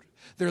food.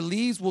 Their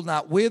leaves will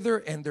not wither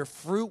and their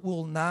fruit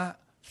will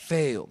not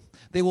fail.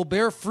 They will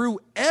bear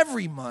fruit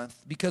every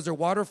month because their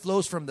water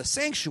flows from the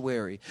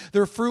sanctuary.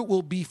 Their fruit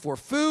will be for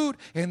food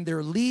and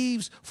their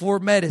leaves for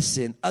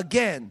medicine.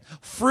 Again,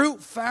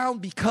 fruit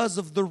found because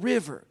of the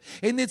river.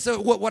 And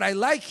what I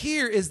like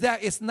here is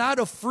that it's not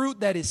a fruit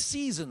that is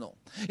seasonal.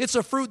 It's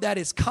a fruit that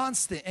is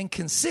constant and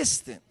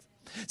consistent.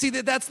 See,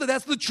 that's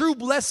the true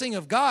blessing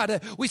of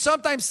God. We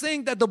sometimes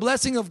think that the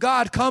blessing of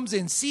God comes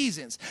in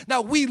seasons.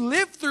 Now, we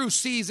live through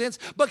seasons,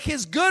 but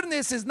His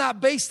goodness is not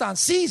based on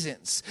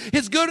seasons.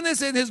 His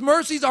goodness and His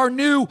mercies are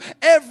new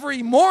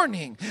every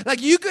morning.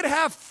 Like, you could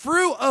have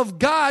fruit of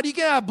God, you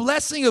can have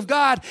blessing of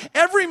God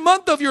every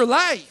month of your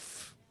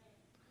life.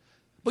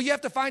 But you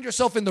have to find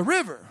yourself in the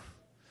river.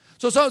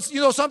 So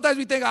sometimes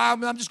we think,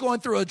 I'm just going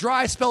through a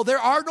dry spell. There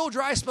are no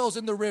dry spells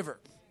in the river.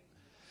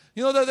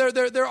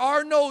 There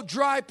are no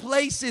dry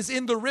places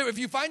in the river. If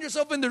you find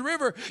yourself in the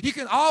river, you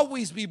can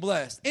always be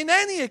blessed. In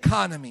any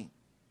economy,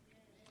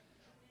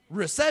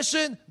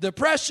 recession,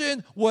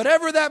 depression,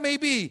 whatever that may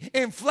be,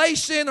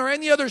 inflation or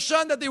any other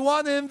shun that they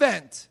want to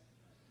invent.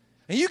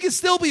 And you can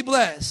still be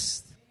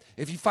blessed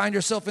if you find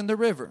yourself in the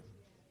river.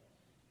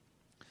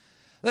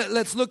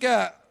 Let's look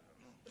at,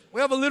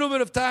 we have a little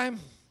bit of time.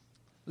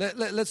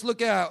 Let's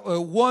look at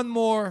one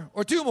more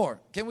or two more.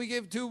 Can we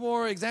give two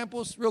more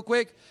examples real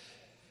quick?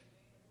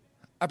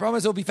 I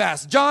promise it'll be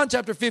fast. John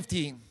chapter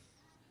 15.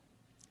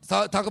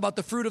 Talk about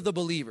the fruit of the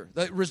believer,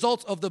 the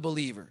results of the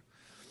believer.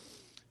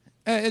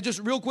 And just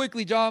real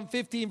quickly, John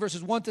 15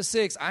 verses 1 to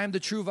 6. I am the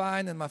true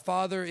vine and my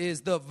Father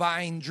is the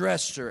vine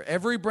dresser.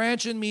 Every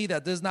branch in me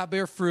that does not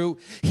bear fruit,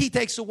 He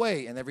takes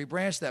away. And every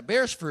branch that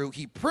bears fruit,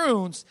 He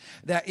prunes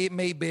that it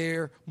may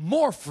bear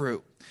more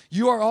fruit.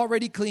 You are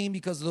already clean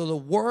because of the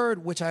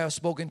word which I have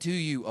spoken to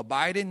you.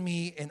 Abide in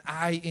me and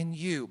I in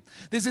you.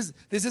 This is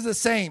the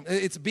same.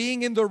 It's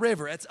being in the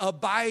river. It's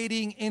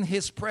abiding in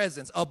His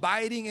presence.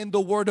 Abiding in the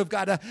word of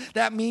God.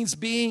 That means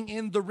being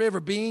in the river.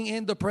 Being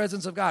in the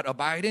presence of God.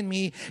 Abide in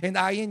me and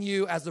I in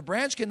you. As the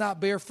branch cannot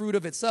bear fruit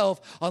of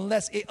itself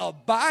unless it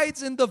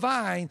abides in the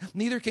vine,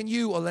 neither can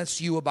you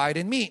unless you abide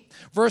in me.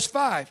 Verse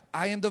 5.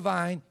 I am the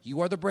vine, you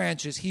are the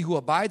branches. He who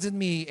abides in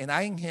me and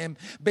I in him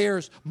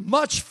bears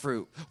much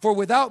fruit. For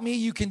without me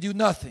you can do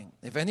nothing.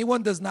 If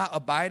anyone does not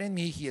abide in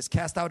me, he is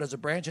cast out as a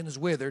branch and is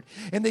withered.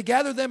 And they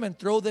gather them and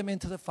throw them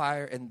into the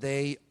fire, and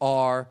they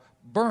are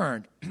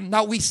burned.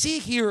 Now we see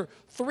here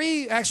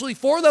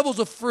four levels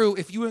of fruit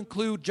if you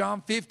include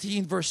John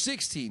 15 verse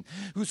 16,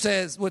 who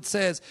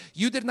says,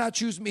 you did not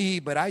choose me,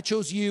 but I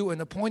chose you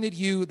and appointed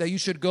you that you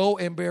should go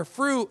and bear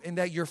fruit and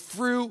that your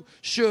fruit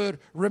should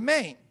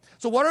remain.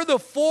 So what are the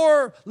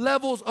four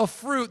levels of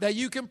fruit that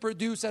you can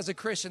produce as a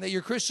Christian, that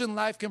your Christian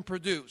life can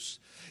produce?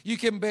 You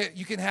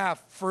can have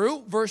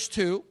fruit, verse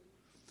 2.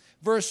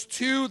 Verse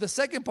 2, the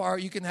second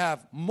part, you can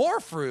have more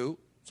fruit.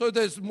 So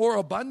there's more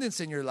abundance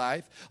in your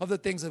life of the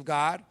things of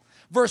God.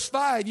 Verse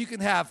 5, you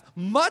can have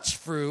much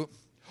fruit.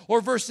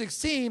 Or verse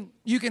 16,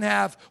 you can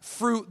have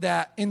fruit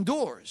that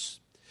endures.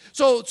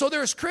 So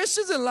there's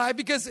Christians in life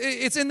because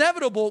it's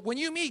inevitable. When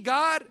you meet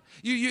God,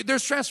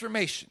 there's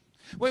transformation.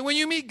 When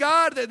you meet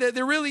God,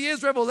 there really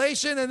is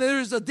revelation and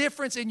there's a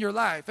difference in your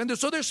life. And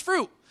so there's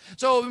fruit.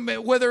 So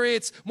whether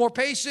it's more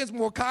patience,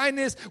 more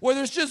kindness,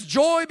 whether it's just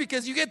joy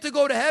because you get to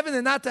go to heaven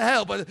and not to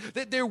hell, but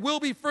there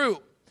will be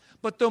fruit.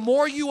 But the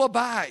more you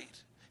abide,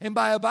 and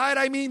by abide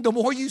I mean the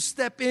more you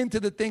step into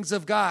the things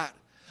of God,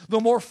 the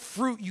more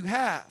fruit you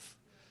have.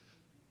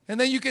 And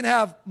then you can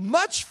have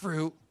much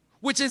fruit,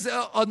 which is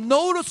a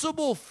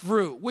noticeable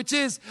fruit, which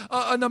is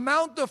an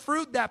amount of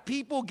fruit that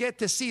people get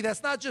to see.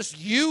 That's not just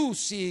you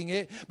seeing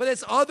it, but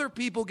it's other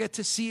people get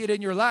to see it in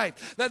your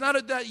life. That's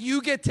not that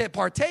you get to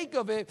partake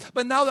of it,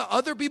 but now that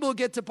other people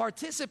get to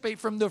participate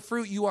from the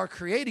fruit you are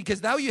creating.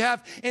 Because now you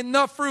have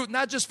enough fruit,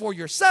 not just for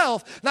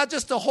yourself, not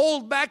just to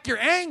hold back your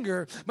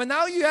anger, but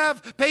now you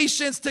have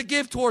patience to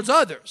give towards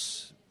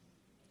others.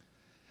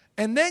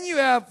 And then you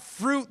have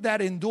fruit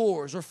that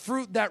endures or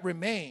fruit that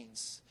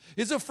remains.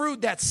 It's a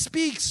fruit that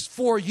speaks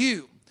for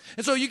you.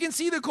 And so you can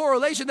see the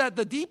correlation that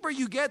the deeper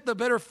you get, the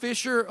better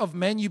fisher of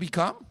men you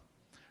become,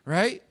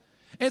 right?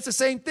 And it's the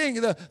same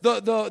thing.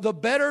 The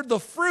better the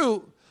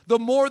fruit, the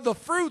more the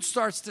fruit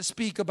starts to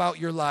speak about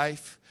your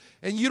life,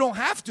 and you don't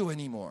have to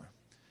anymore.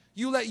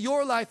 You let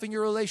your life and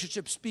your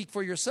relationship speak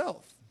for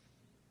yourself.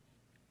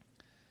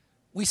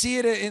 We see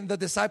it in the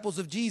disciples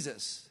of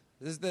Jesus.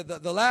 This is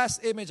the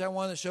last image I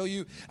want to show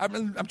you.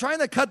 I'm trying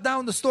to cut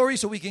down the story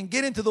so we can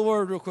get into the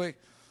word real quick.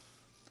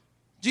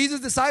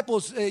 Jesus'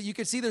 disciples, you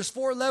can see there's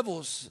four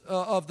levels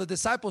of the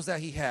disciples that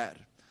he had.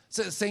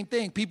 So same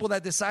thing, people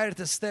that decided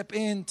to step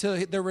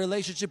into their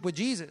relationship with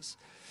Jesus.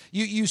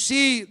 You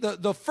see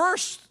the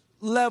first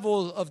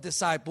level of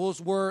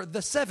disciples were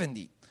the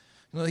 70.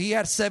 He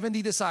had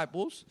 70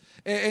 disciples.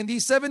 And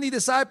these 70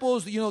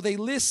 disciples, they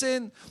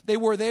listened. They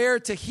were there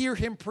to hear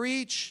him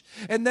preach.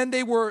 And then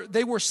they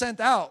were sent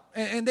out.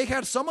 And they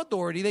had some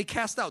authority. They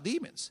cast out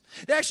demons.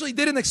 They actually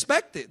didn't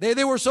expect it.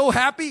 They were so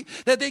happy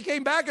that they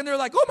came back and they're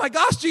like, oh my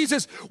gosh,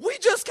 Jesus, we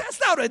just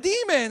cast out a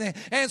demon.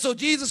 And so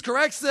Jesus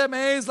corrects them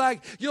and he's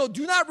like,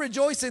 do not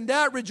rejoice in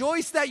that.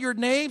 Rejoice that your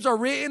names are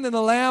written in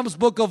the Lamb's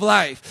book of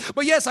life.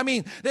 But yes,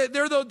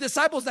 they're the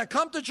disciples that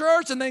come to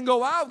church and then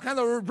go out, kind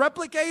of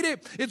replicate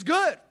it. It's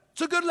good.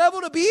 It's a good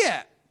level to be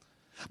at.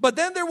 But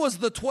then there was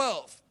the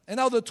 12. And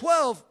now the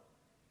 12,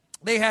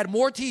 They had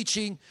more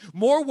teaching,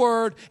 more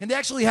word, and they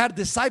actually had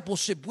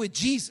discipleship with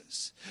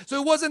Jesus. So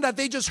it wasn't that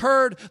they just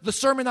heard the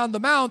Sermon on the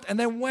Mount and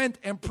then went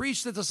and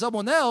preached it to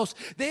someone else.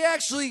 They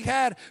actually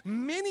had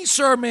many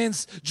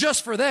sermons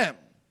just for them.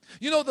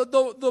 You know,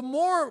 the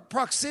more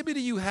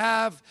proximity you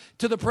have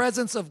to the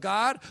presence of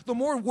God, the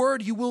more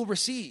word you will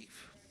receive.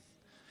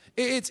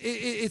 It's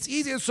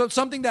easy. So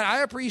something that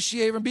I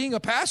appreciate from being a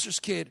pastor's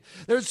kid.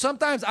 There's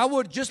sometimes I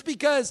would, just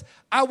because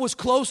I was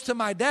close to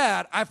my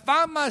dad, I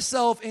found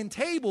myself in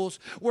tables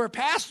where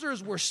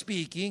pastors were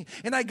speaking,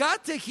 and I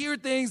got to hear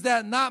things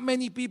that not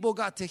many people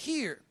got to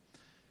hear.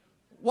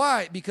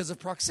 Why? Because of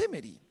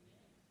proximity.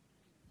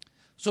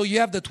 So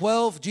you have the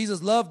 12,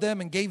 Jesus loved them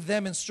and gave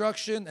them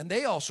instruction, and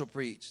they also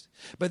preached.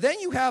 But then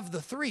you have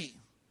the 3.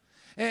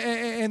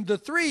 And the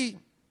 3,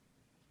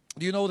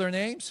 do you know their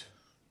names?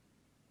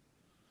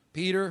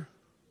 Peter,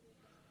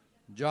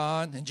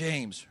 John, and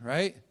James,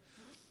 right?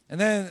 And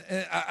then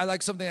I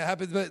like something that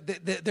happened,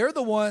 but they're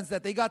the ones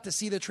that they got to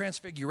see the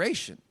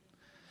transfiguration.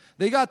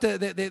 They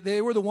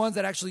were the ones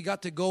that actually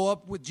got to go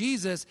up with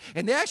Jesus,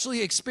 and they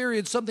actually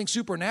experienced something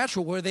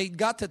supernatural where they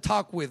got to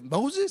talk with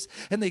Moses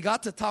and they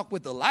got to talk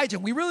with Elijah.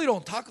 And we really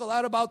don't talk a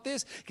lot about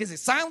this because it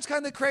sounds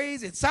kind of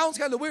crazy, it sounds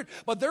kind of weird,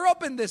 but they're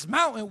up in this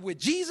mountain with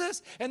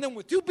Jesus and then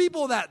with 2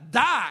 people that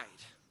died.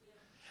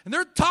 And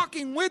they're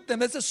talking with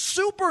them. It's a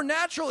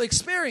supernatural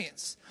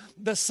experience.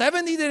 The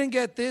 70 didn't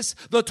get this.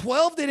 The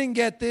 12 didn't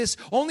get this.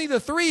 Only the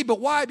 3. But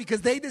why?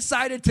 Because they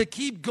decided to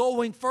keep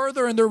going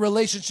further in their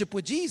relationship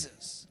with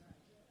Jesus.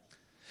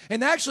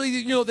 And actually,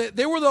 you know,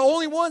 they were the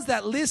only ones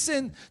that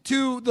listened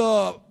to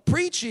the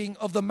preaching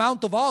of the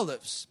Mount of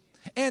Olives.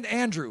 And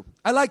Andrew.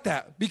 I like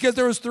that because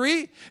there was 3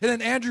 and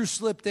then Andrew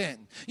slipped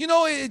in. You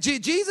know,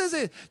 Jesus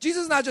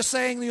is not just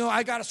saying, you know,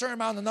 I got a certain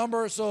amount of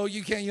number so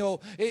you can, you know,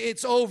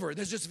 it's over.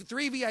 There's just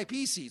 3 VIP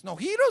seats. No,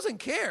 he doesn't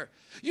care.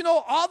 You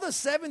know, all the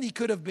 70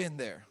 could have been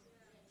there.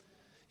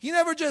 He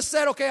never just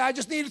said, okay, I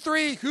just need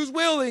 3. Who's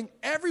willing?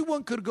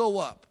 Everyone could go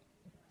up.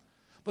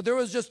 But there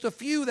was just a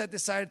few that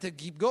decided to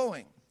keep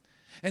going.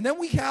 And then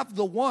we have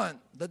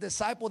the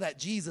disciple that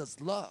Jesus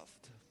loved.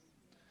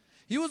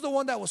 He was the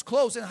one that was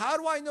close. And how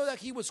do I know that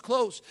he was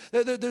close?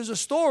 There's a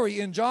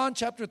story in John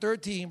chapter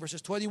 13,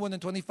 verses 21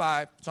 and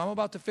 25. So I'm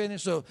about to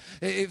finish. So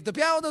if the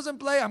piano doesn't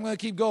play, I'm going to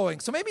keep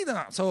going. So maybe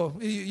not. So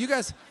you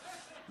guys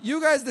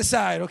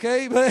decide,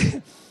 okay?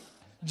 But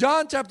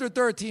John chapter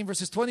 13,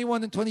 verses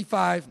 21 and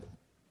 25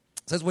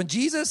 says, when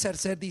Jesus had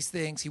said these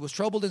things, he was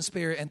troubled in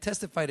spirit and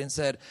testified and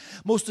said,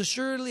 most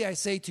assuredly I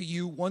say to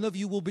you, one of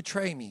you will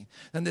betray me.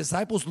 And the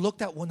disciples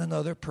looked at one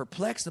another,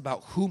 perplexed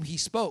about whom he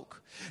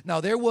spoke. Now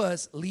there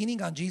was,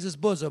 leaning on Jesus'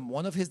 bosom,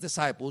 one of his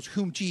disciples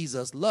whom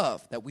Jesus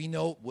loved, that we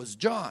know was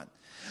John.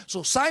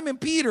 So Simon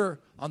Peter,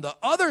 on the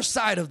other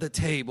side of the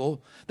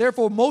table,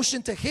 therefore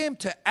motioned to him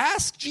to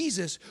ask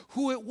Jesus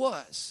who it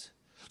was.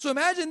 So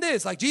imagine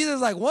this, like Jesus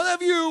is like, one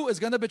of you is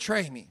going to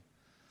betray me.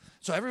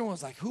 So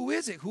everyone's like, who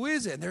is it? Who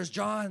is it? And there's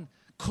John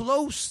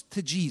close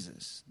to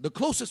Jesus, the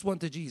closest one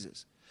to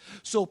Jesus.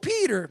 So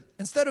Peter,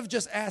 instead of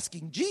just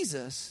asking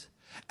Jesus,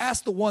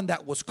 asked the one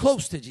that was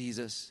close to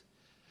Jesus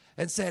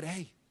and said,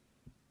 hey,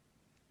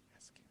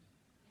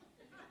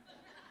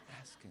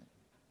 ask him.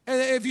 And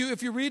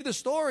if you read the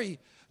story,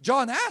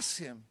 John asks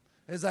him,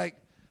 it's like,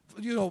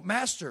 you know,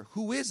 Master,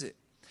 who is it?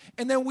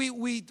 And then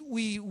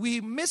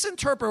we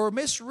misinterpret or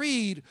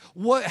misread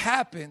what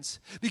happens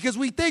because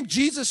we think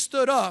Jesus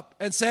stood up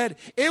and said,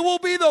 it will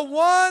be the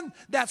one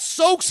that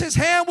soaks his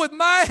hand with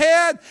my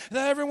hand. And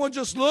then everyone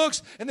just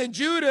looks. And then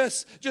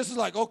Judas just is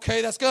like,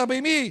 okay, that's going to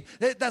be me.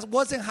 That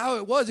wasn't how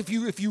it was. If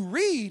you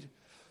read,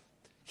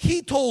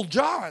 he told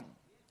John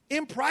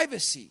in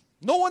privacy.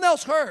 No one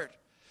else heard.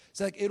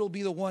 It's like, it'll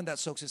be the one that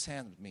soaks his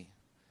hand with me.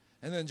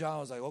 And then John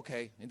was like,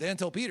 okay. And then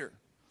tell Peter.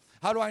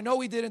 How do I know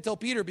he didn't tell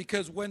Peter?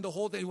 Because when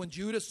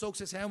Judas soaks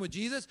his hand with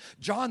Jesus,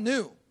 John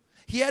knew.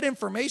 He had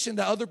information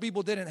that other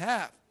people didn't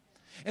have.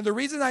 And the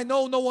reason I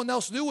know no one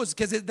else knew was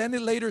because then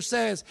it later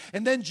says,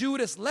 and then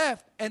Judas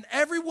left, and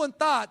everyone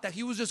thought that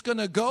he was just going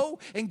to go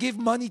and give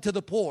money to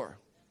the poor.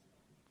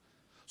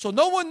 So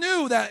no one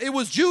knew that it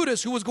was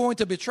Judas who was going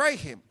to betray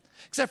him,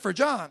 except for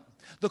John.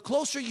 The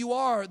closer you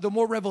are, the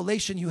more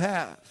revelation you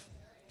have.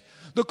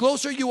 The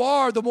closer you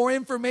are, the more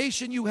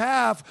information you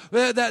have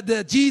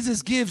that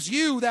Jesus gives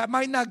you that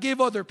might not give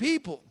other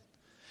people.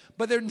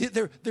 But there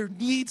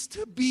needs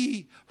to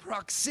be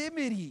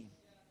proximity.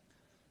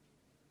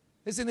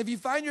 Listen, if you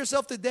find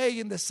yourself today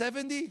in the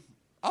 70,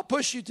 I'll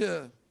push you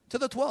to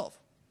the 12.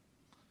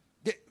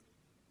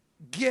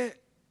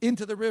 Get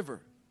into the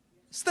river.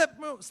 Step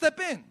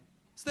in.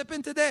 Step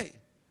in today.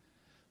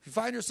 If you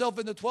find yourself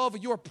in the 12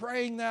 and you're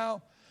praying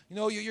now, you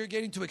know, you're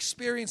getting to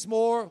experience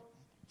more,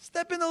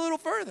 step in a little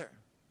further.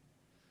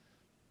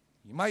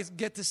 You might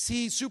get to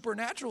see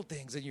supernatural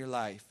things in your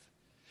life.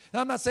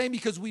 Now, I'm not saying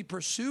because we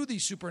pursue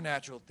these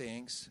supernatural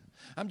things.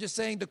 I'm just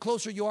saying the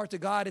closer you are to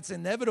God, it's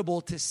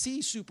inevitable to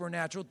see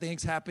supernatural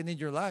things happen in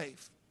your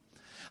life.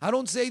 I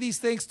don't say these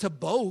things to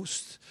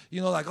boast,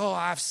 you know, like, oh,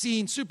 I've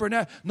seen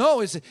supernatural. No,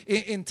 it's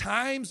in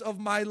times of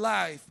my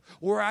life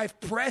where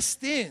I've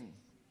pressed in.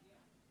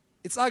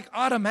 it's like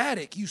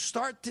automatic. You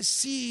start to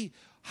see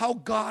how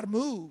God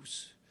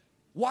moves.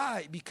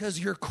 Why? Because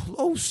you're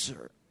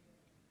closer.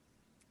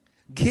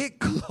 Get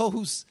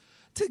close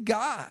to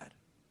God.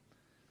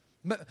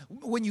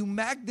 When you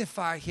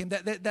magnify him,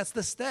 that's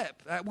the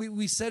step.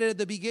 We said it at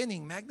the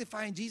beginning.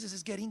 Magnifying Jesus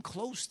is getting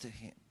close to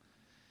him.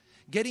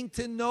 Getting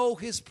to know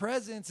his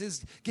presence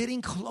is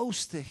getting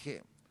close to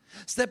him.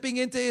 Stepping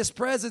into his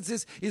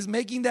presence is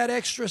making that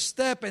extra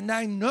step. And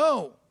I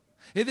know,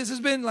 if this has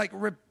been like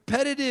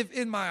repetitive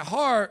in my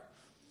heart,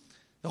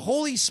 the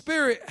Holy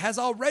Spirit has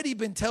already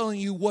been telling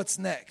you what's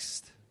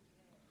next.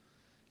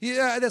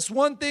 Yeah, that's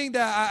one thing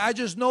that I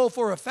just know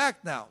for a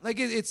fact now. Like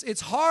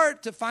it's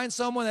hard to find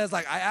someone that's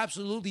like, I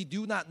absolutely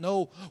do not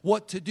know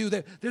what to do.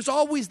 There's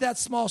always that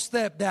small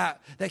step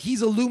that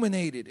he's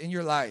illuminated in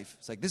your life.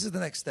 It's like, this is the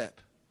next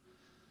step.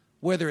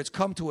 Whether it's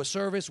come to a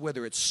service,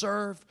 whether it's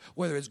serve,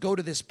 whether it's go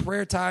to this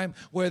prayer time,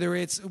 whether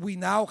it's we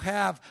now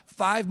have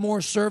 5 more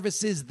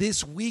services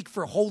this week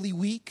for Holy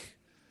Week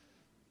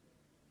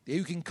that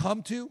you can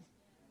come to.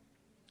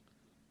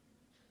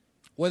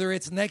 Whether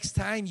it's next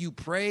time you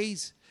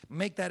praise,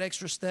 make that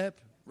extra step,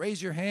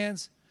 raise your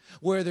hands,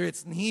 whether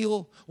it's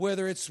kneel,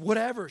 whether it's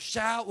whatever,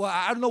 shout. Well,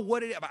 I don't know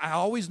what it is. I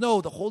always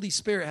know the Holy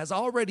Spirit has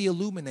already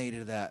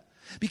illuminated that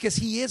because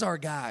he is our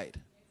guide.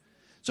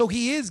 So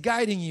he is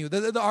guiding you.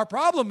 Our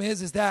problem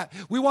is that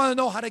we want to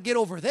know how to get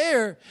over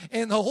there,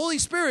 and the Holy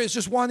Spirit is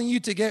just wanting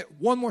you to get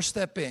one more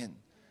step in.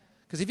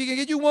 Because if he can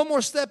get you one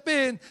more step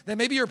in, then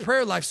maybe your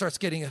prayer life starts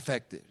getting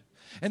affected.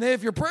 And then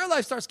if your prayer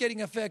life starts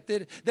getting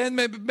affected, then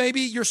maybe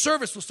your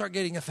service will start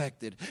getting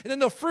affected. And then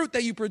the fruit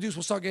that you produce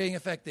will start getting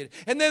affected.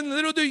 And then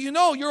little do you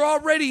know, you're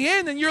already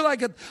in and you're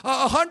like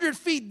 100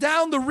 feet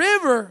down the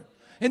river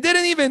and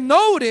didn't even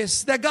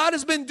notice that God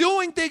has been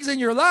doing things in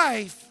your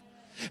life.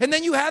 And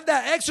then you have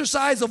that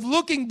exercise of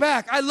looking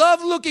back. I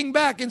love looking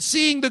back and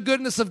seeing the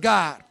goodness of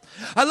God.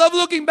 I love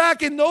looking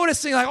back and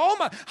noticing like, oh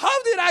my,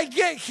 how did I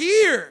get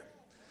here?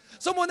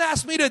 Someone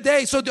asked me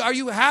today, so are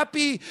you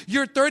happy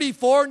you're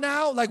 34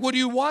 now? Like, would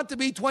you want to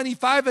be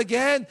 25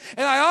 again?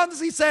 And I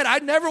honestly said, I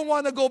never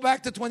want to go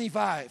back to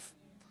 25.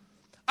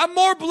 I'm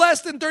more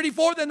blessed in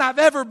 34 than I've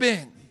ever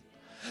been.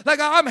 Like,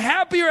 I'm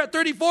happier at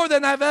 34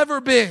 than I've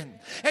ever been.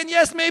 And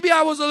yes, maybe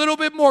I was a little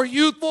bit more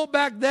youthful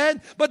back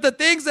then, but the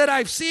things that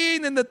I've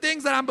seen and the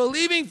things that I'm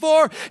believing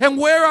for and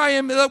where I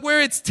am,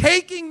 where it's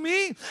taking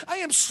me, I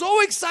am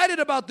so excited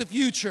about the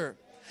future.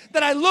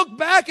 That I look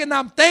back and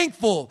I'm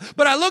thankful,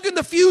 but I look in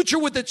the future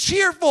with a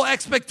cheerful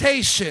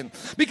expectation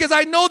because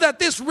I know that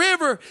this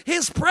river,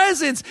 his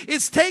presence,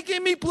 is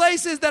taking me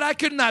places that I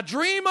could not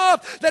dream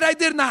of, that I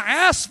did not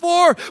ask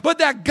for, but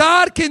that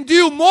God can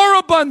do more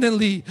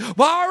abundantly,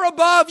 far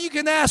above you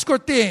can ask or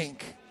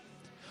think,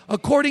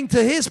 according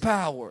to his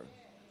power.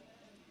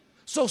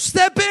 So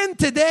step in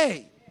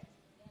today.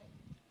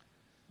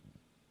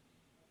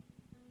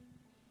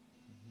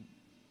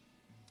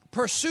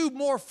 Pursue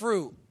more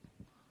fruit.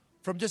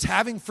 From just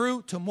having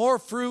fruit to more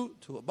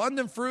fruit to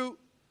abundant fruit.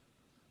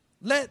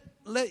 Let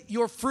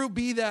your fruit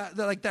be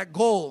that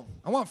goal.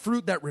 I want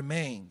fruit that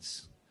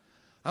remains.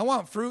 I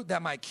want fruit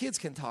that my kids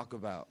can talk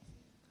about.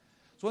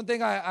 It's one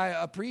thing I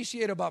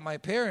appreciate about my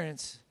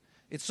parents.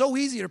 It's so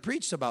easy to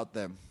preach about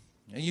them.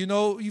 And you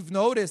know, you've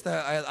noticed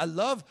that I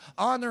love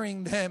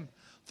honoring them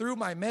through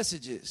my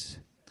messages.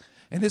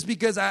 And it's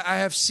because I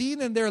have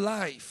seen in their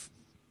life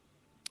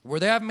where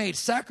they have made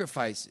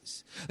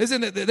sacrifices.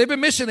 Listen, they've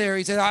been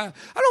missionaries, and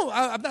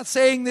I'm not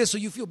saying this so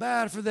you feel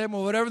bad for them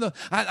or whatever.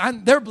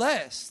 They're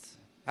blessed.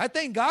 I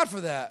thank God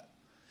for that.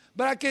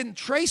 But I can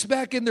trace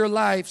back in their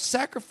life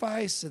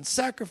sacrifice and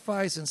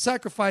sacrifice and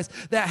sacrifice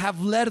that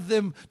have led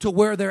them to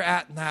where they're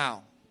at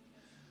now.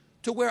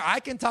 To where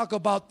I can talk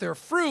about their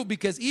fruit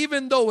because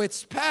even though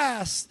it's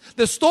past,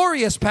 the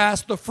story has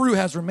passed, the fruit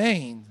has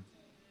remained.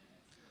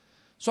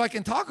 So I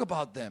can talk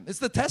about them. It's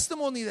the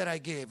testimony that I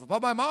gave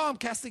about my mom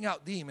casting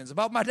out demons,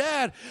 about my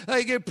dad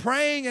like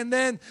praying and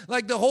then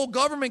like the whole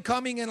government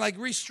coming and like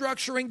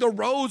restructuring the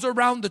roads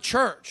around the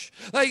church.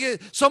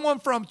 Like someone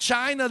from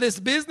China, this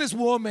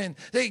businesswoman,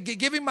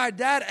 giving my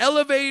dad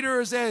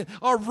elevators and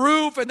a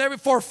roof and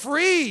everything for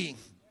free.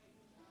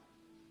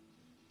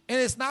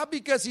 And it's not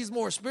because he's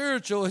more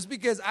spiritual. It's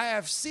because I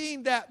have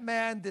seen that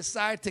man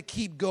decide to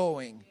keep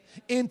going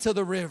into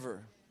the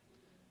river.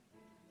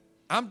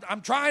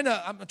 I'm trying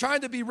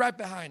to be right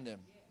behind him.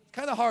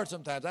 Kind of hard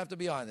sometimes, I have to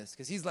be honest,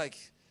 because he's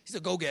a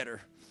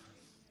go-getter.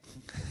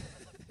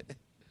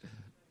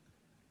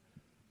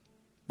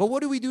 But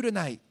what do we do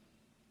tonight?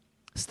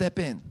 Step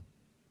in.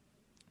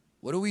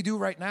 What do we do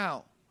right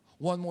now?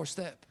 One more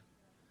step.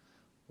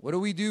 What do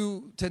we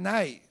do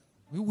tonight?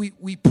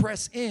 We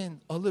press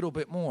in a little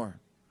bit more.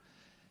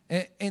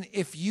 And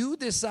if you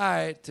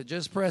decide to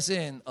just press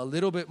in a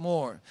little bit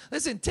more,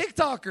 listen,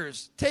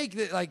 TikTokers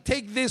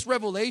take this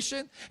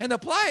revelation and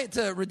apply it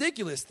to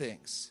ridiculous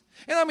things.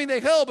 And I mean, they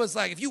help us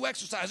like if you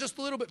exercise just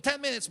a little bit, 10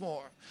 minutes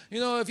more.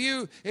 You know, if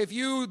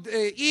you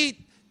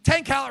eat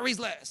 10 calories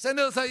less. And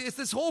it's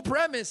this whole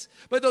premise.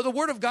 But the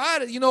Word of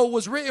God, you know,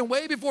 was written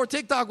way before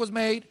TikTok was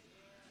made.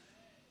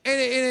 And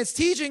it's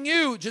teaching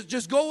you,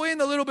 just go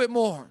in a little bit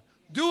more.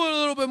 Do it a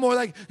little bit more.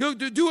 Like,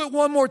 do it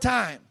one more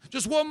time.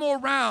 Just one more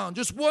round.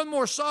 Just one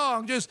more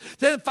song. Just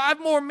 5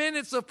 more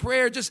minutes of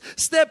prayer. Just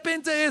step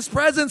into his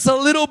presence a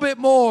little bit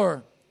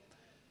more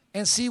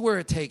and see where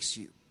it takes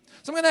you.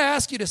 So I'm going to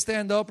ask you to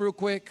stand up real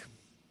quick,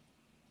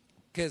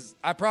 because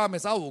I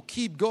promise I will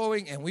keep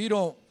going, and we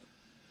don't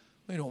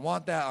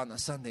want that on a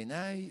Sunday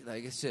night.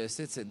 Like, it's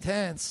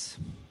intense.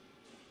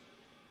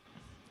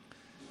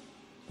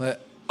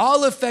 But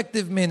all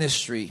effective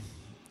ministry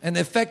and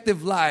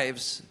effective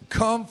lives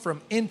come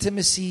from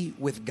intimacy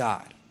with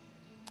God.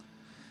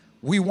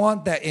 We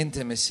want that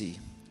intimacy.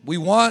 We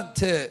want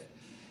to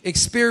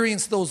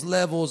experience those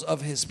levels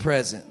of his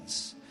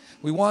presence.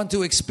 We want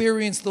to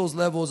experience those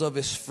levels of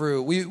his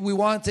fruit. We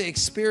want to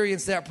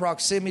experience that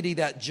proximity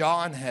that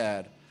John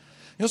had.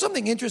 You know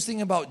something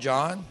interesting about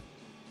John?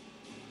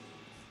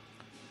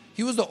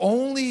 He was the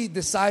only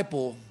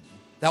disciple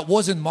that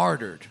wasn't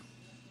martyred.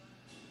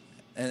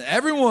 And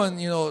everyone,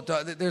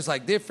 there's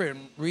like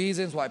different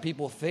reasons why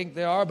people think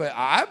they are, but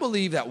I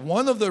believe that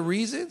one of the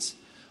reasons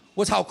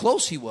was how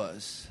close he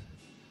was.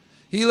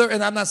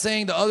 And I'm not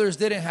saying the others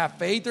didn't have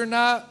faith or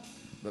not,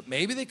 but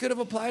maybe they could have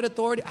applied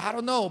authority. I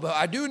don't know, but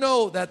I do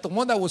know that the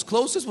one that was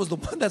closest was the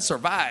one that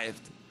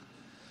survived,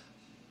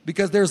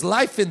 because there's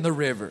life in the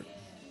river.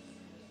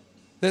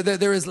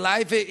 There is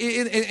life, and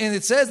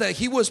it says that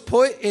he was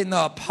put in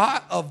a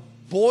pot of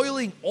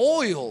boiling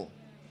oil,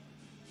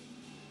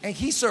 and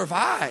he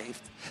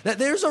survived. That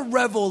there's a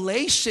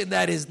revelation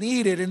that is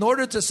needed in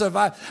order to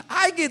survive.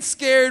 I get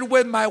scared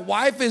when my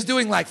wife is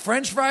doing like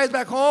French fries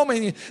back home,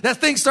 and that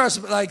thing starts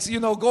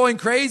going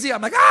crazy.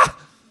 I'm like, ah!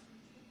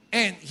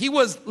 And he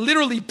was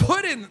literally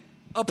put in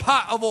a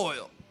pot of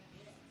oil,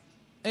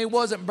 and it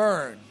wasn't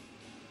burned.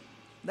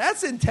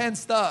 That's intense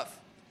stuff.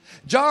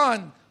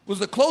 John was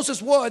the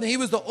closest one, and he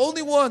was the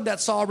only one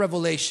that saw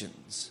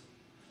revelations.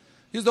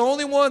 He was the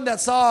only one that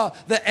saw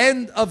the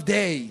end of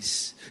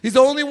days. He's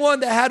the only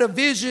one that had a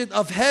vision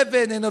of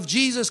heaven and of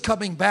Jesus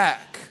coming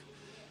back.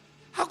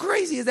 How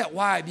crazy is that?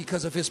 Why?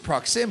 Because of his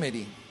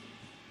proximity.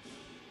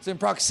 So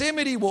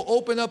proximity will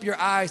open up your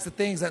eyes to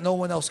things that no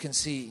one else can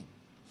see.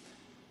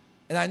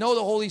 And I know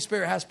the Holy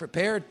Spirit has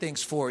prepared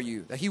things for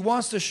you that he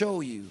wants to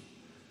show you,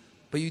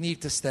 but you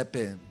need to step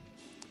in.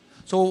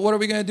 So what are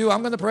we going to do?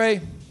 I'm going to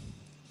pray.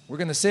 We're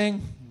going to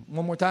sing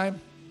one more time.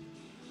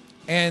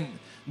 And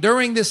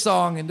during this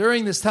song and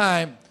during this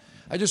time,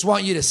 I just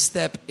want you to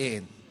step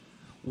in.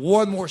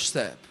 One more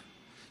step.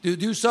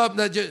 Do something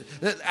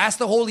that ask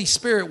the Holy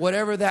Spirit,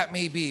 whatever that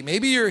may be.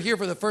 Maybe you're here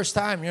for the first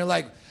time and you're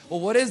like, well,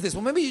 what is this?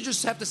 Well, maybe you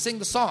just have to sing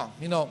the song.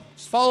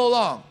 Just follow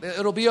along.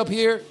 It'll be up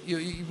here.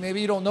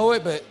 Maybe you don't know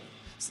it, but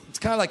it's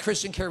kind of like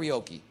Christian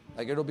karaoke.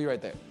 Like, it'll be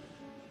right there.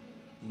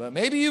 But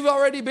maybe you've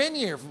already been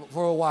here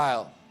for a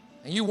while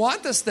and you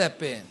want to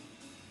step in.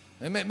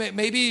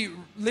 Maybe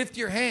lift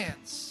your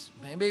hands.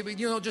 Maybe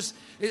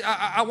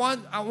I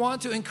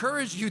want to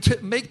encourage you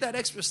to make that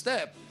extra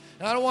step.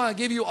 And I don't want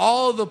to give you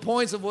all the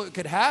points of what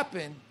could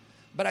happen,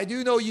 but I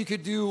do know you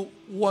could do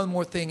one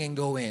more thing and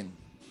go in.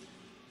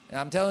 And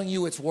I'm telling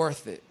you, it's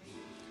worth it.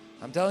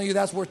 I'm telling you,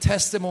 that's where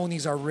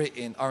testimonies are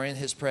in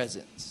his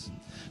presence.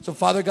 So,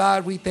 Father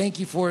God, we thank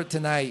you for it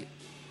tonight.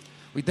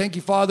 We thank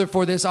you, Father,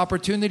 for this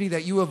opportunity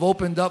that you have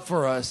opened up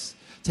for us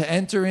to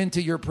enter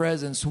into your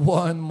presence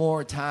one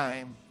more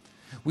time.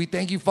 We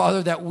thank you,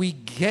 Father, that we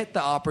get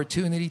the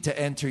opportunity to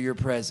enter your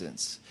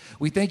presence.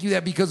 We thank you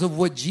that because of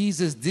what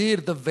Jesus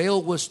did, the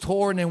veil was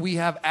torn and we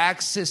have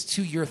access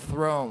to your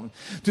throne,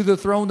 to the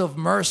throne of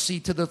mercy,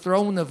 to the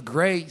throne of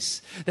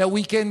grace, that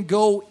we can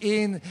go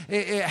in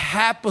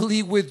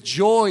happily with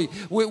joy,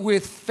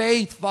 with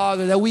faith,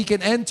 Father, that we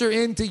can enter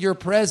into your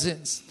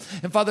presence.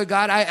 And Father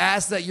God, I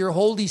ask that your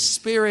Holy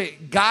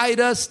Spirit guide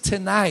us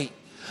tonight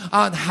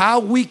on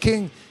how we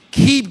can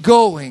keep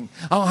going,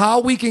 on how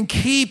we can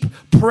keep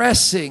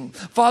pressing.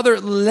 Father,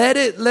 let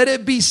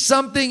it be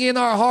something in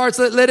our hearts.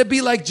 Let it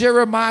be like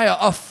Jeremiah,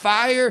 a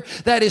fire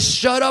that is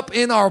shut up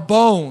in our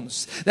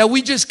bones, that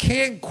we just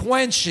can't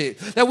quench it,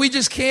 that we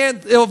just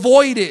can't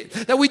avoid it,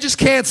 that we just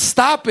can't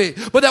stop it,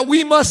 but that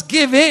we must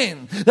give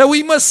in, that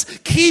we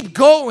must keep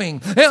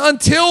going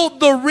until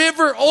the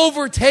river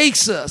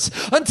overtakes us,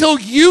 until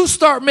you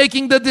start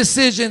making the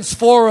decisions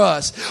for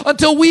us,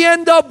 until we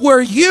end up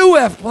where you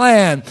have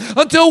planned,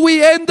 until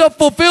we end up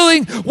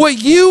fulfilling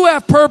what you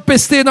have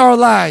purposed in our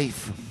life.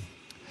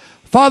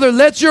 Father,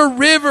 let your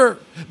river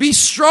be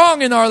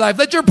strong in our life.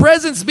 Let your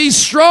presence be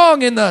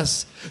strong in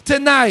us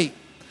tonight.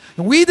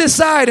 And we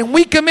decide and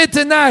we commit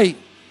tonight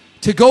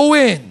to go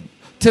in,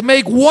 to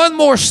make one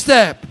more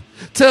step,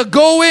 to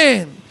go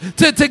in,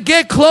 to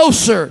get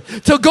closer,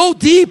 to go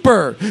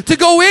deeper, to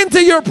go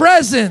into your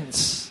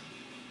presence.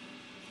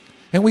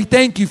 And we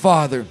thank you,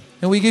 Father,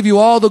 and we give you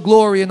all the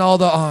glory and all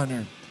the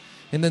honor.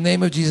 In the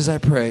name of Jesus, I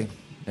pray.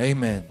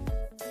 Amen.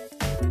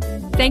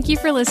 Thank you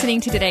for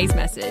listening to today's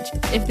message.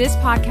 If this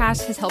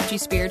podcast has helped you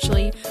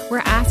spiritually, we're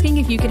asking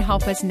if you can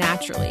help us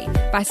naturally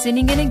by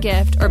sending in a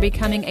gift or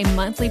becoming a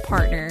monthly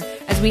partner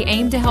as we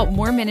aim to help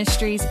more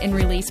ministries and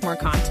release more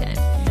content.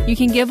 You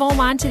can give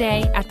online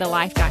today at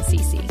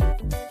thelife.cc.